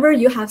Whenever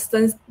you have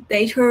some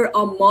data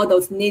or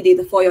models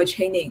needed for your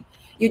training,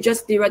 you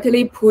just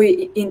directly put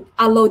it in,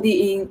 upload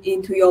it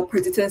into your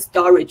persistent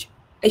storage,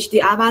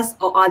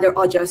 HDFS or other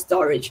object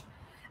storage.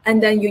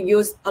 And then you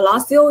use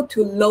Alluxio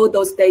to load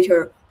those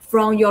data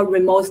from your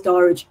remote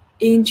storage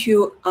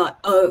into a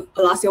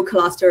Alluxio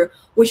cluster,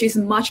 which is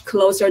much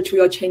closer to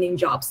your training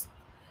jobs.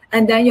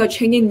 And then your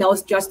training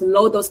nodes just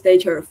load those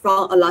data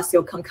from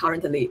Alluxio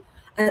concurrently.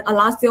 And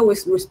Alluxio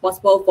is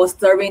responsible for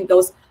serving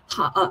those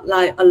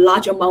like a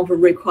large amount of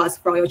requests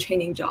from your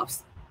training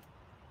jobs.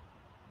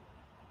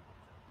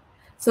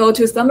 So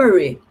to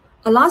summary,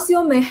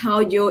 Alluxio may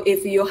help you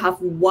if you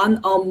have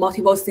one or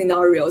multiple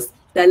scenarios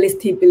that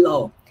listed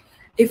below.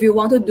 If you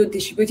want to do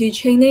distributed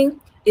training,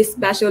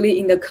 especially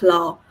in the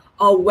cloud,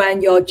 or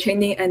when your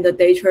training and the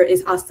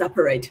data are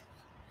separate.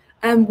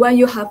 And when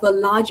you have a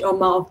large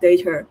amount of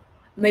data,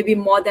 maybe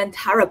more than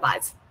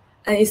terabytes,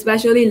 and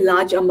especially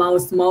large amount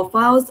of small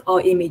files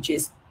or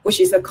images, which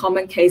is a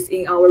common case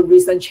in our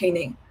recent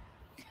training.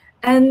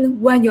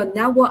 And when your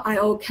network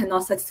I/O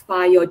cannot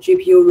satisfy your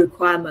GPU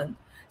requirement,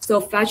 so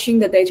fetching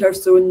the data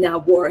through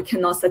network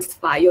cannot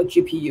satisfy your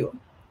GPU.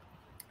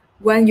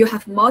 When you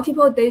have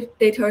multiple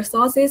data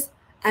sources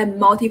and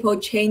multiple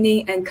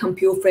training and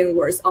compute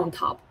frameworks on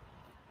top.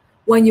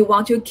 When you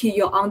want to keep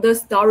your under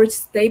storage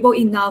stable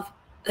enough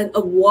and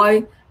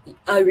avoid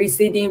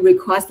receiving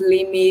request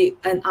limit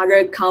and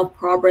other kind of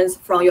problems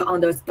from your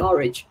under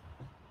storage.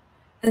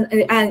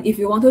 And if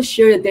you want to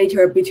share the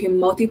data between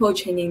multiple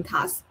training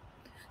tasks.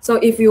 So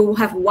if you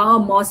have one or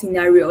more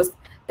scenarios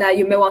that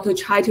you may want to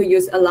try to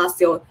use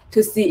Alluxio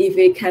to see if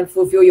it can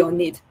fulfill your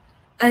need.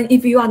 And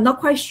if you are not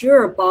quite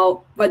sure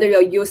about whether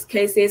your use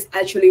cases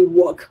actually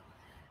work,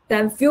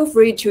 then feel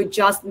free to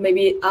just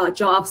maybe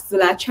join up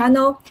Slack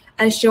channel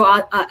and show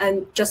us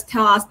and just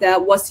tell us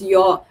that what's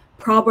your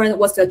problem,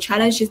 what's the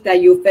challenges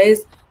that you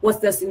face, what's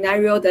the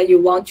scenario that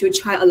you want to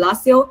try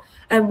Alluxio,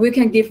 and we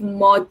can give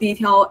more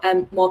detailed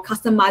and more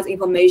customized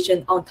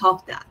information on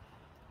top of that.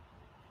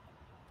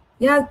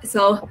 Yeah,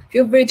 so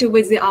feel free to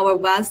visit our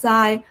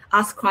website,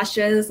 ask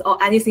questions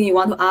or anything you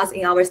want to ask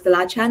in our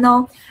Slack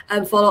channel,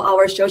 and follow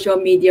our social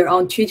media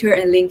on Twitter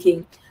and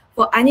LinkedIn.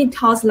 For any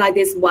talks like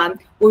this one,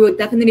 we will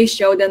definitely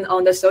show them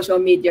on the social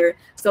media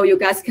so you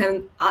guys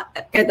can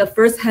get the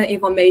first-hand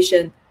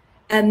information.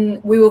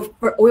 And we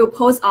will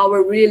post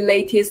our really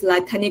latest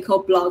like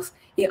technical blogs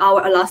in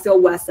our Alluxio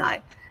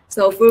website.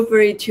 So feel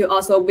free to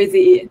also visit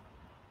it.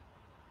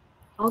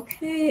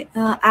 Okay,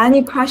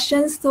 any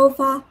questions so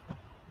far?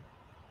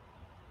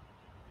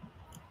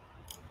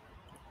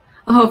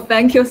 Oh,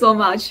 thank you so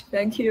much.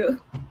 Thank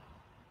you.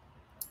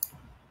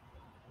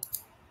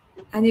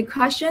 Any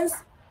questions?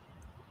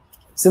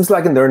 Seems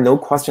like there are no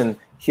questions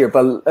here,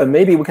 but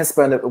maybe we can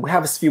spend, we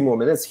have a few more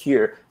minutes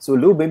here. So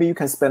Lou, maybe you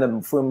can spend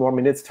a few more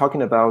minutes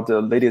talking about the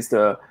latest,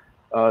 the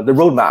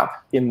roadmap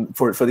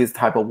for this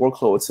type of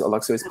workloads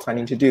Alluxio is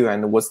planning to do,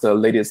 and what's the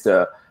latest,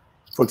 for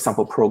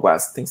example,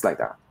 progress, things like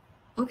that.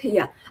 Okay,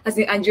 yeah, I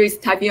think Andrew is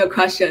typing a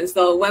question.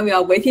 So when we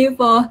are waiting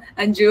for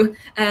Andrew,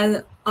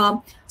 and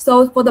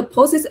so for the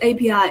POSIX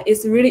API,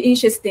 it's really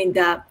interesting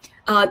that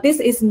this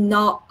is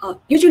not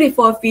usually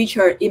for a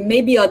feature. It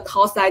may be a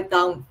top-side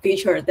down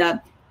feature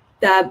that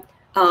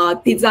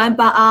designed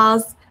by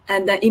us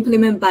and then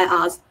implemented by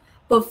us.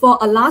 But for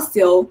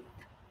Alluxio,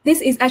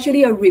 this is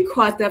actually a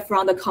request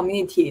from the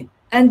community,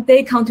 and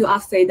they come to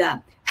us say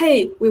that,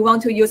 hey, we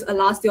want to use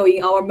Alluxio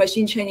in our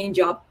machine training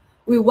job.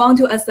 We want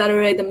to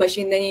accelerate the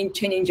machine learning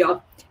training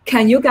job.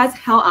 Can you guys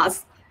help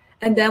us?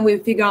 And then we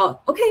figure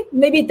out, okay,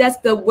 maybe that's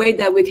the way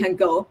that we can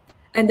go.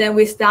 And then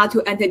we start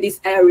to enter these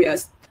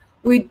areas.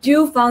 We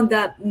do find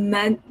that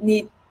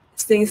many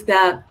things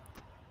that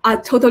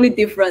are totally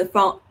different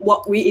from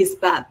what we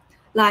expect.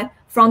 Like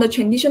from the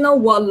traditional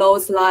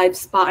workloads like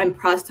Spark and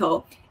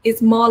Presto,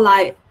 it's more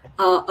like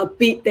a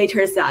big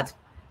data set,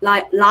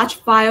 like large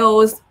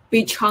files,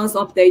 big chunks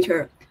of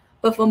data.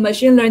 But for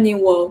machine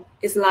learning world,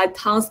 it's like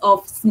tons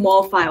of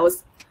small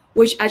files,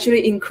 which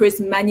actually increase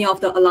many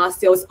of the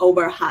Alluxio's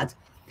overhead.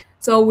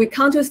 So we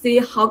come to see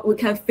how we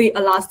can fit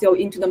Alluxio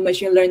into the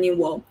machine learning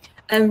world.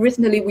 And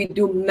recently we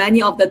do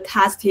many of the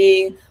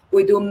testing,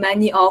 we do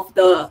many of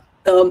the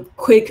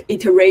quick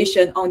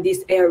iteration on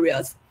these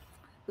areas.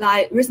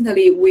 Like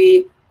recently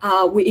we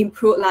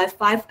improved like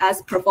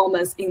 5x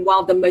performance in one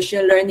of the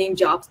machine learning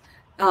jobs.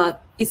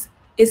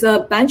 It's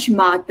a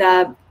benchmark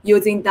that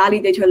using daily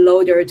data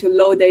loader to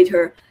load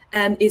data,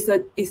 and it's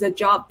a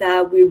job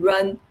that we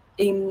run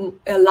in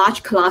a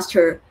large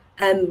cluster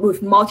and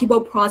with multiple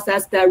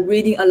processes that are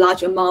reading a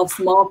large amount of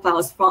small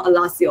files from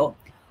Alluxio.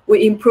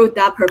 We improved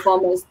that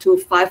performance to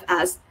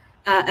 5x,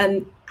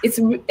 and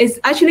it's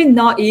actually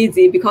not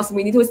easy because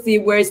we need to see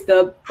where's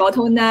the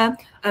bottleneck,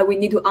 and we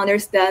need to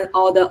understand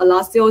all the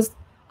Alluxio's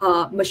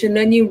machine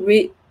learning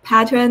read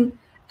pattern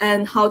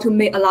and how to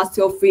make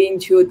Alluxio fit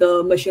into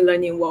the machine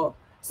learning world.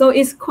 So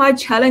it's quite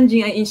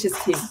challenging and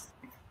interesting.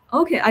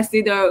 Okay, I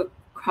see the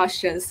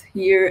questions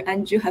here,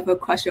 and you have a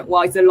question.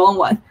 Wow, it's a long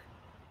one.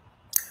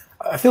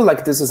 I feel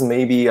like this is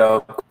maybe a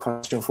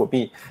question for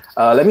me.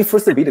 Let me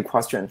first read the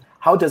question.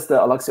 how does the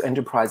Alluxio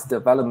enterprise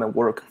development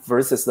work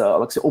versus the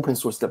Alluxio open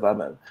source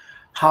development?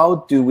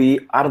 How do we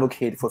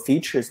advocate for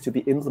features to be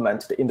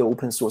implemented in the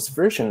open source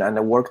version? And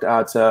I worked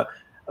at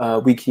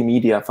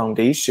Wikimedia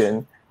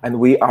Foundation, and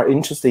we are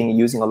interested in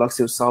using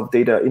Alluxio solve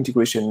data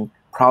integration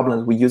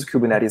problems. We use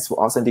Kubernetes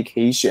for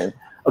authentication,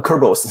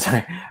 Kerbal,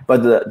 sorry,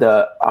 but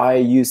the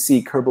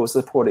IUC Kerbal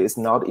support is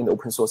not in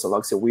open source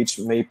Alluxio, which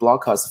may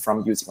block us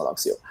from using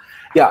Alluxio.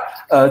 Yeah,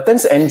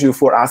 thanks, Andrew,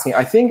 for asking.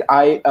 I think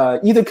I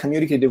either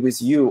communicated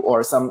with you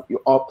or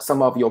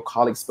some of your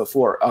colleagues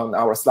before on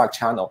our Slack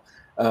channel.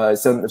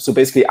 So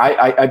basically,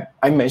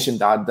 I mentioned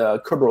that the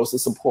Kerberos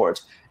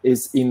support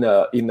is in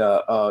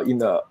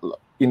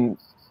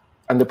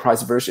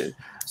enterprise version.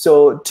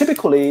 So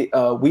typically,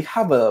 we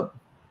have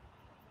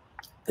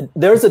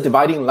there's a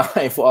dividing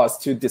line for us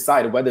to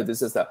decide whether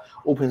this is an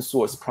open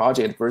source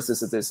project versus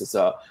this is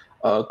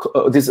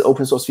this is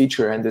open source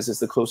feature and this is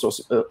the closed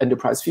source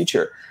enterprise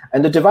feature.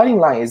 And the dividing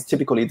line is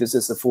typically this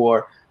is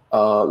for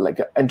like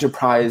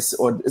enterprise,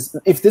 or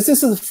if this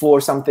is for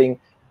something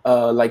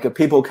like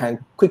people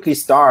can quickly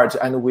start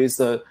and with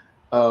a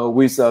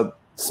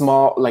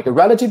small, like a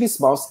relatively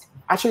small.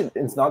 Actually,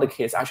 it's not the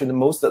case. Actually,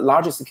 the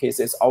largest case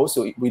is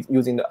also with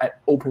using the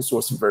open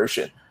source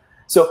version.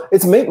 So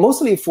it's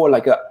mostly for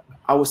like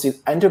I would say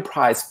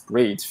enterprise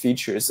grade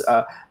features.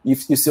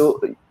 If you still,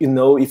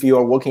 if you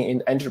are working in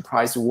the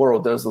enterprise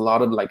world, there's a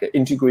lot of like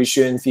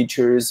integration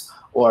features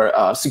or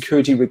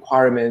security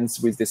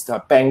requirements with this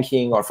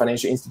banking or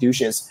financial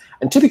institutions.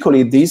 And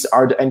typically these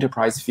are the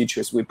enterprise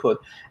features we put.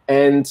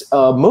 And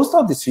most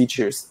of these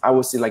features, I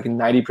would say like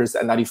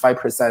 90%,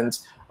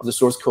 95% of the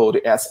source code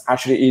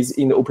actually is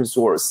in the open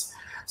source.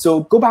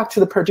 So go back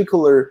to the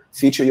particular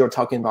feature you're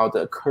talking about,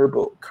 the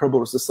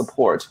Kerberos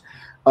support.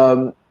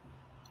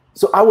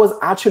 So I was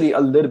actually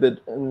a little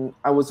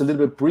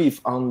bit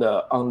brief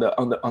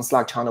on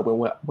Slack channel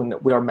when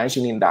we are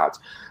mentioning that.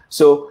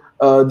 So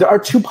there are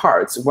two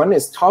parts. One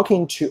is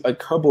talking to a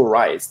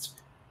Kerberized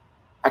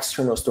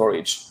external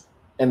storage,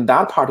 and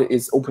that part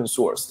is open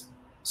sourced.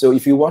 So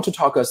if you want to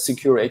talk a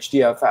secure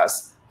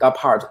HDFS, that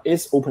part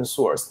is open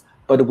source,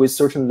 but with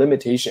certain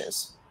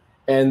limitations.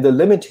 And the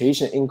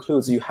limitation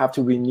includes you have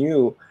to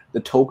renew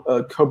the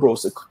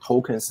Kerberos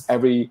tokens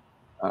every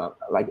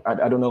like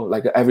I don't know,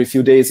 like every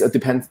few days,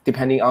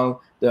 depending on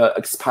the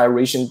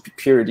expiration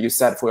period you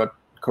set for your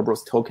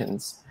Kerberos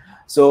tokens.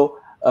 So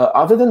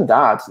other than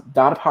that,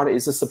 that part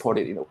is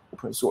supported in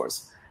open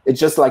source. It's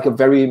just like a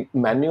very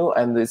manual,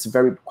 and it's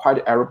very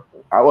quite error.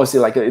 I would say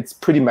like it's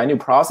pretty manual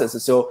process.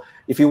 So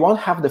if you want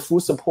to have the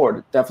full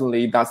support,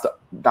 definitely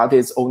that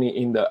is only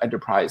in the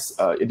enterprise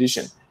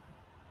edition.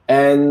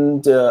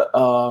 And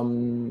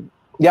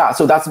yeah,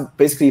 so that's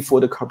basically for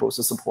the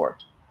Kerberos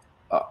support.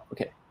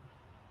 Okay.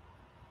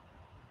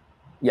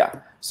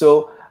 Yeah.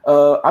 So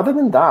other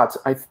than that,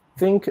 I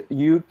think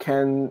you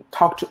can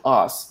talk to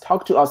us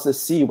to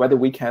see whether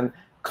we can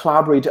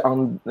collaborate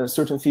on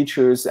certain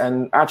features.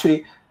 And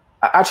actually,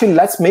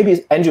 let's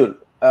maybe Andrew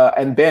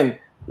and Ben,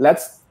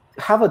 let's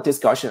have a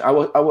discussion. I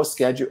will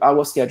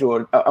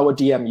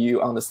DM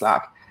you on the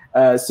Slack,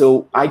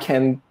 so I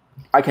can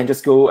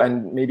just go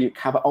and maybe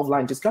have an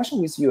offline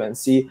discussion with you and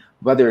see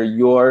whether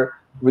your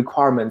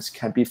requirements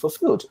can be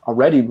fulfilled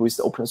already with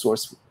the open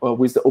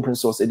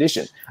source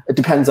edition. It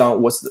depends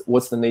on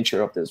what's the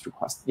nature of this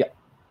request. Yeah.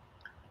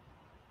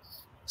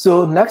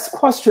 So next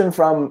question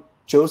from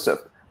Joseph.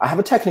 I have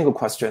a technical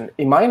question.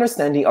 In my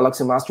understanding,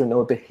 Alluxio master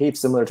node behaves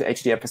similar to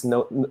HDFS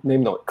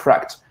name node,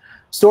 correct?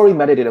 Storing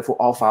metadata for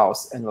all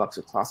files in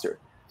Alluxio cluster.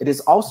 It is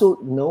also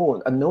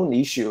a known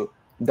issue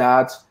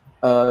that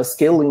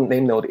scaling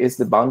name node is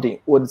the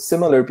bounding. Would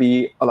similar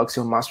be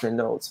Alluxio master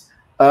nodes?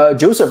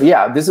 Joseph,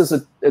 yeah, this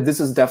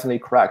is definitely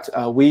correct.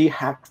 We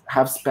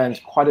have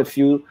spent quite a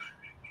few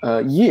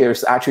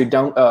years actually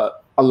down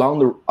along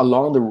the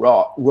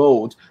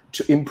road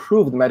to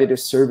improve the metadata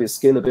service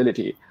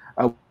scalability.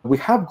 We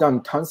have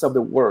done tons of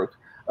the work.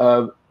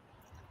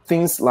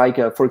 Things like,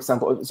 for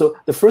example, so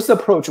the first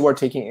approach we're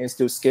taking is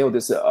to scale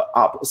this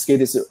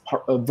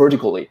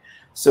vertically.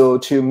 So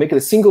to make it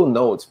a single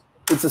node,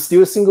 it's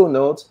still a single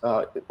node,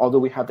 although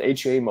we have the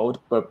HA mode,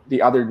 but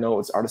the other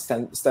nodes are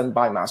the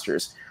standby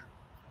masters.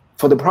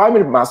 For the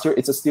primary master,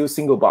 it's a still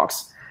single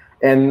box.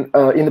 And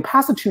in the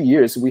past 2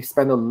 years, we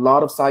spent a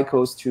lot of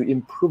cycles to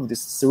improve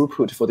this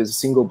throughput for this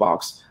single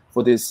box,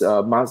 for this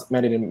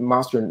metadata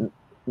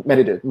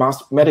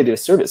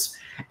service,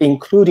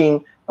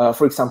 including,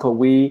 for example,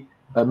 we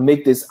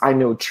make this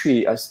inode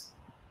tree as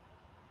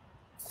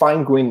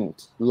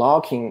fine-grained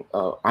locking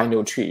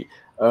inode tree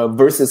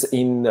versus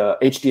in the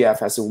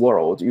HDFS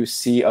world, you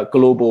see a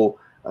global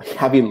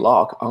heavy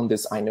lock on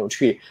this inode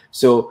tree.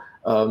 So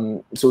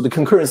so the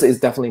concurrency is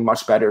definitely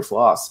much better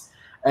for us.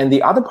 And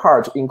the other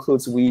part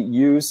includes we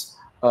use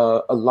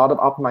a lot of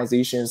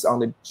optimizations on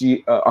the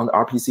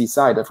RPC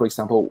side. For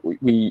example,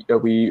 we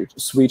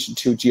switched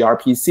to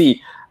gRPC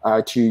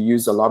to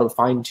use a lot of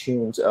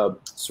fine-tuned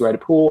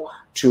thread pool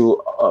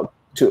to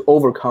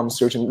overcome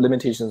certain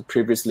limitations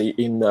previously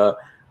in the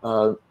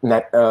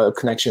net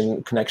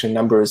connection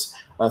numbers,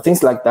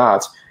 things like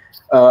that.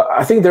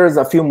 I think there's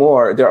a few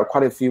more. There are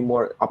quite a few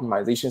more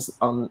optimizations.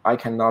 I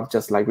cannot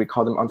just like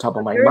recall them on top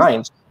of my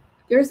mind.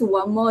 There's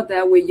one more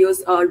that we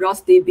use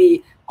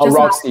RocksDB. Oh,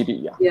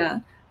 RocksDB, yeah. Yeah.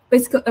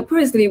 Basically,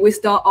 previously we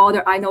store all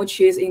the inode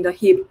trees in the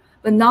heap,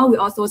 but now we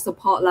also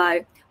support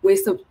like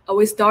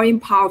we're storing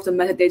part of the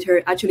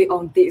metadata actually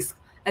on disk,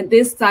 and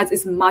this size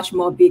is much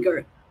more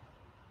bigger.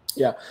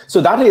 Yeah.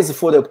 So that is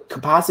for the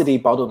capacity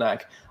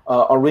bottleneck.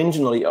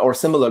 Originally or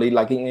similarly,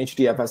 like in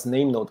HDFS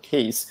name node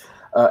case,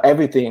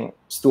 everything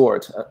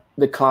stored,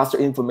 the cluster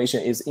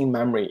information is in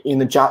memory, in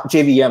the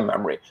JVM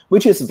memory,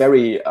 which is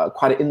very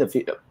quite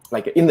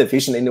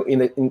inefficient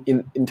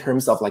in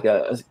terms of like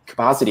a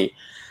capacity,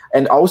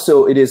 and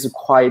also it is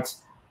quite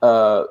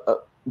a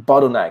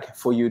bottleneck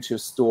for you to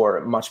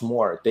store much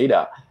more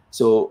data.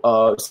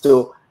 So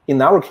so in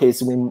our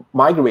case, we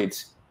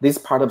migrate this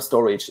part of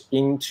storage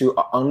into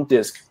an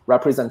on-disk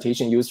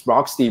representation, use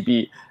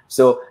RocksDB,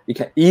 so you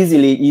can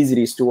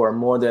easily store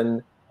more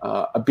than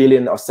a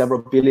billion or several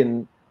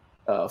billion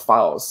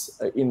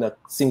files in a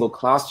single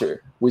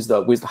cluster with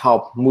the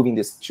help moving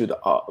this to the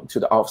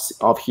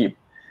off heap.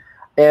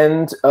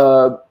 And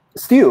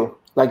still,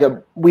 like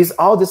with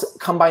all this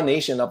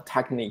combination of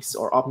techniques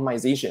or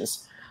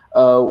optimizations,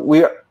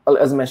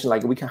 as mentioned,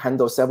 like we can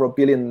handle several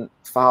billion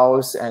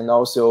files and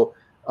also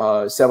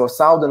several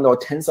thousand or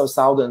tens of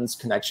thousands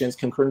connections,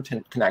 concurrent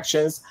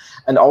connections,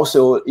 and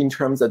also in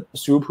terms of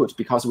throughput,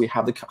 because we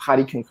have the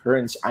highly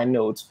concurrent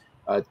inode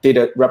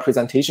data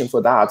representation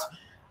for that.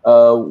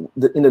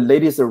 In the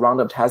latest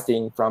round of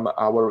testing from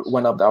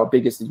one of our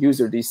biggest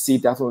users, they see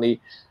definitely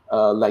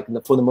like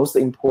for the most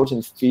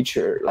important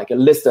feature, like a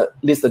list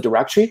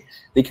directory,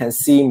 they can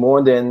see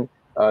more than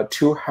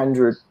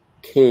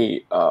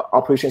 200K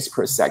operations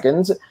per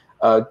second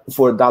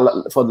for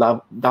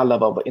that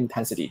level of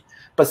intensity.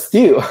 But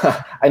still,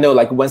 I know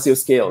like once you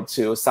scale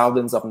to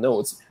thousands of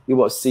nodes, you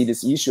will see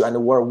this issue,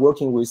 and we're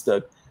working with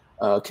the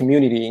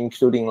community,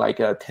 including like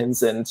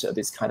Tencent,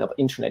 this kind of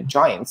internet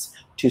giants,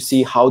 to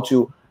see how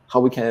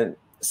we can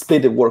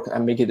split the work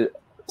and make it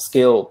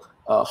scale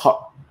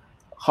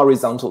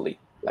horizontally,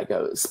 like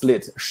a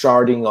split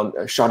sharding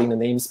the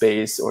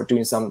namespace or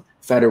doing some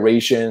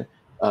federation.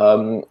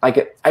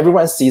 Like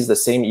everyone sees the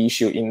same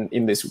issue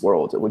in this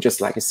world. We're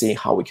just like seeing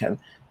how we can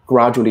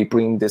gradually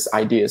bring these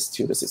ideas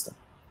to the system.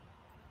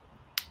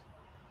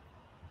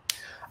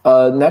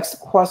 Next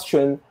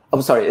question.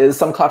 I'm sorry, is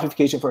some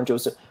clarification from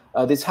Joseph.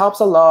 This helps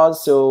a lot.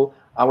 So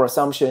our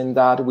assumption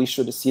that we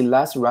should see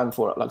less run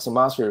for Alluxio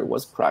master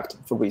was correct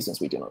for reasons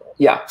we do not know.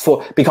 Yeah,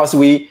 because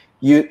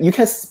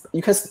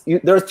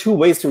there are two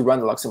ways to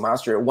run Alluxio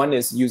master. One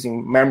is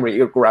using memory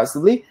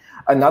aggressively.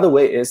 Another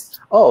way is,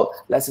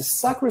 let's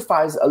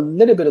sacrifice a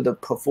little bit of the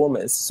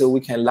performance so we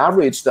can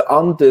leverage the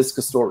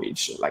on-disk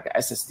storage like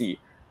SSD.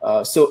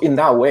 So in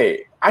that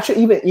way,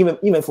 actually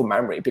even for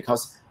memory,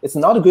 because it's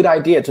not a good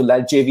idea to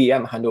let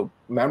JVM handle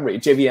memory.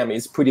 JVM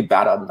is pretty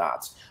bad on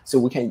that.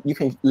 So you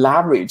can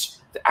leverage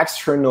the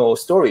external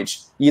storage,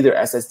 either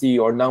SSD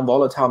or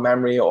non-volatile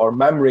memory or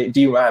memory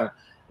DRAM,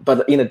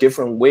 but in a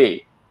different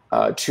way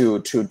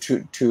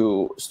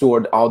to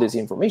store all this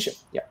information.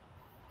 Yeah.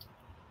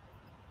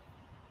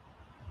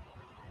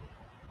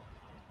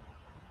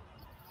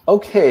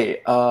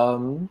 Okay.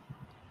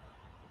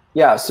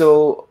 Yeah.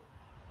 So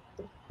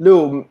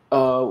Lou,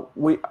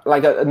 we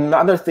like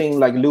another thing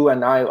like Lou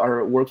and I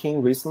are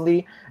working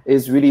recently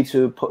is really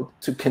to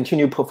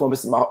continue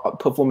performance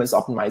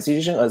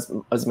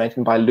optimization as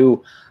mentioned by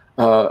Lou,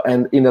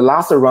 and in the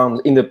last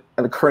round, in the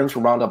current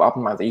round of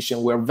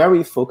optimization, we're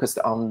very focused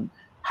on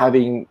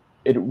having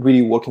it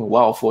really working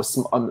well for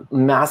a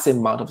massive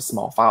amount of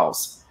small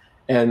files,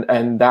 and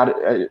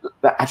that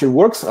actually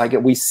works. Like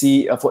we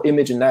see for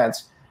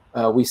ImageNet,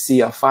 we see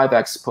a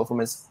 5x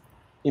performance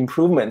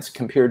improvement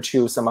compared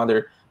to some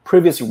other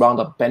previous round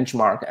of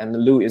benchmark, and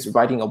Lou is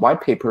writing a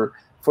white paper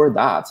for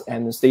that.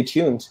 And stay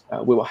tuned.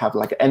 We will have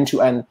like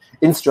end-to-end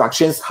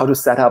instructions how to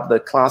set up the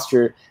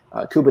cluster,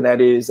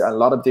 Kubernetes, a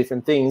lot of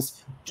different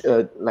things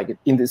like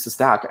in this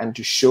stack, and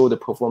to show the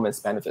performance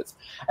benefits.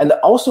 And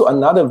also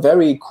another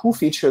very cool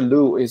feature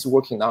Lou is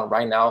working on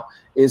right now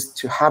is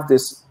to have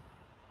this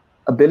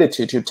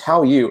ability to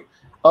tell you,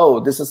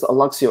 oh, this is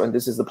Alluxio and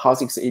this is the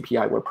POSIX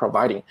API we're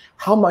providing.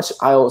 How much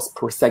IOs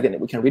per second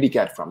we can really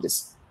get from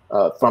this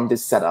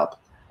setup.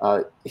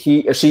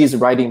 She is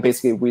writing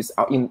basically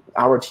in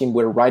our team,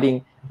 we're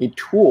writing a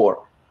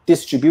tool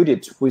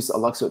distributed with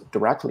Alluxio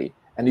directly.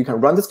 And you can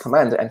run this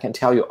command and can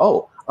tell you,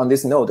 oh, on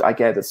this node, I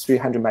get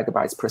 300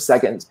 megabytes per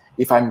second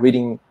if I'm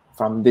reading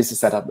from this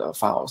set of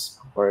files.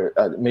 Or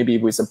maybe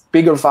with a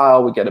bigger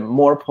file, we get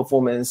more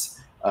performance.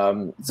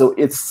 So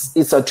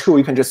it's a tool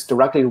you can just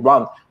directly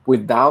run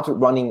without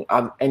running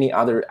any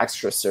other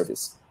extra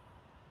service.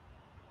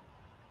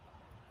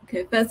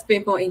 Okay, thanks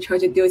for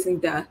introducing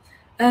that.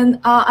 And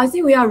I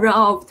think we are run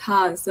out of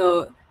time.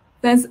 So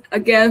thanks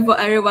again for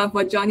everyone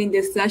for joining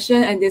this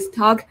session and this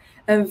talk.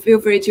 And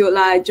feel free to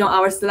like join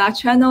our Slack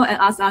channel and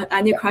ask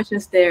any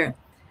questions there.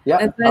 Yeah.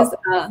 And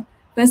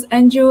thanks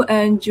Andrew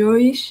and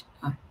Joyce.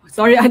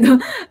 Sorry,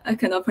 I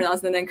cannot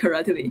pronounce the name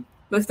correctly.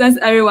 But thanks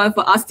everyone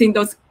for asking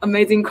those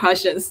amazing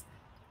questions.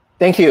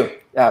 Thank you.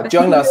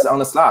 Join us on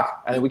the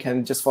Slack, and we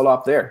can just follow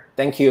up there.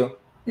 Thank you.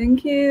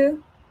 Thank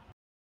you.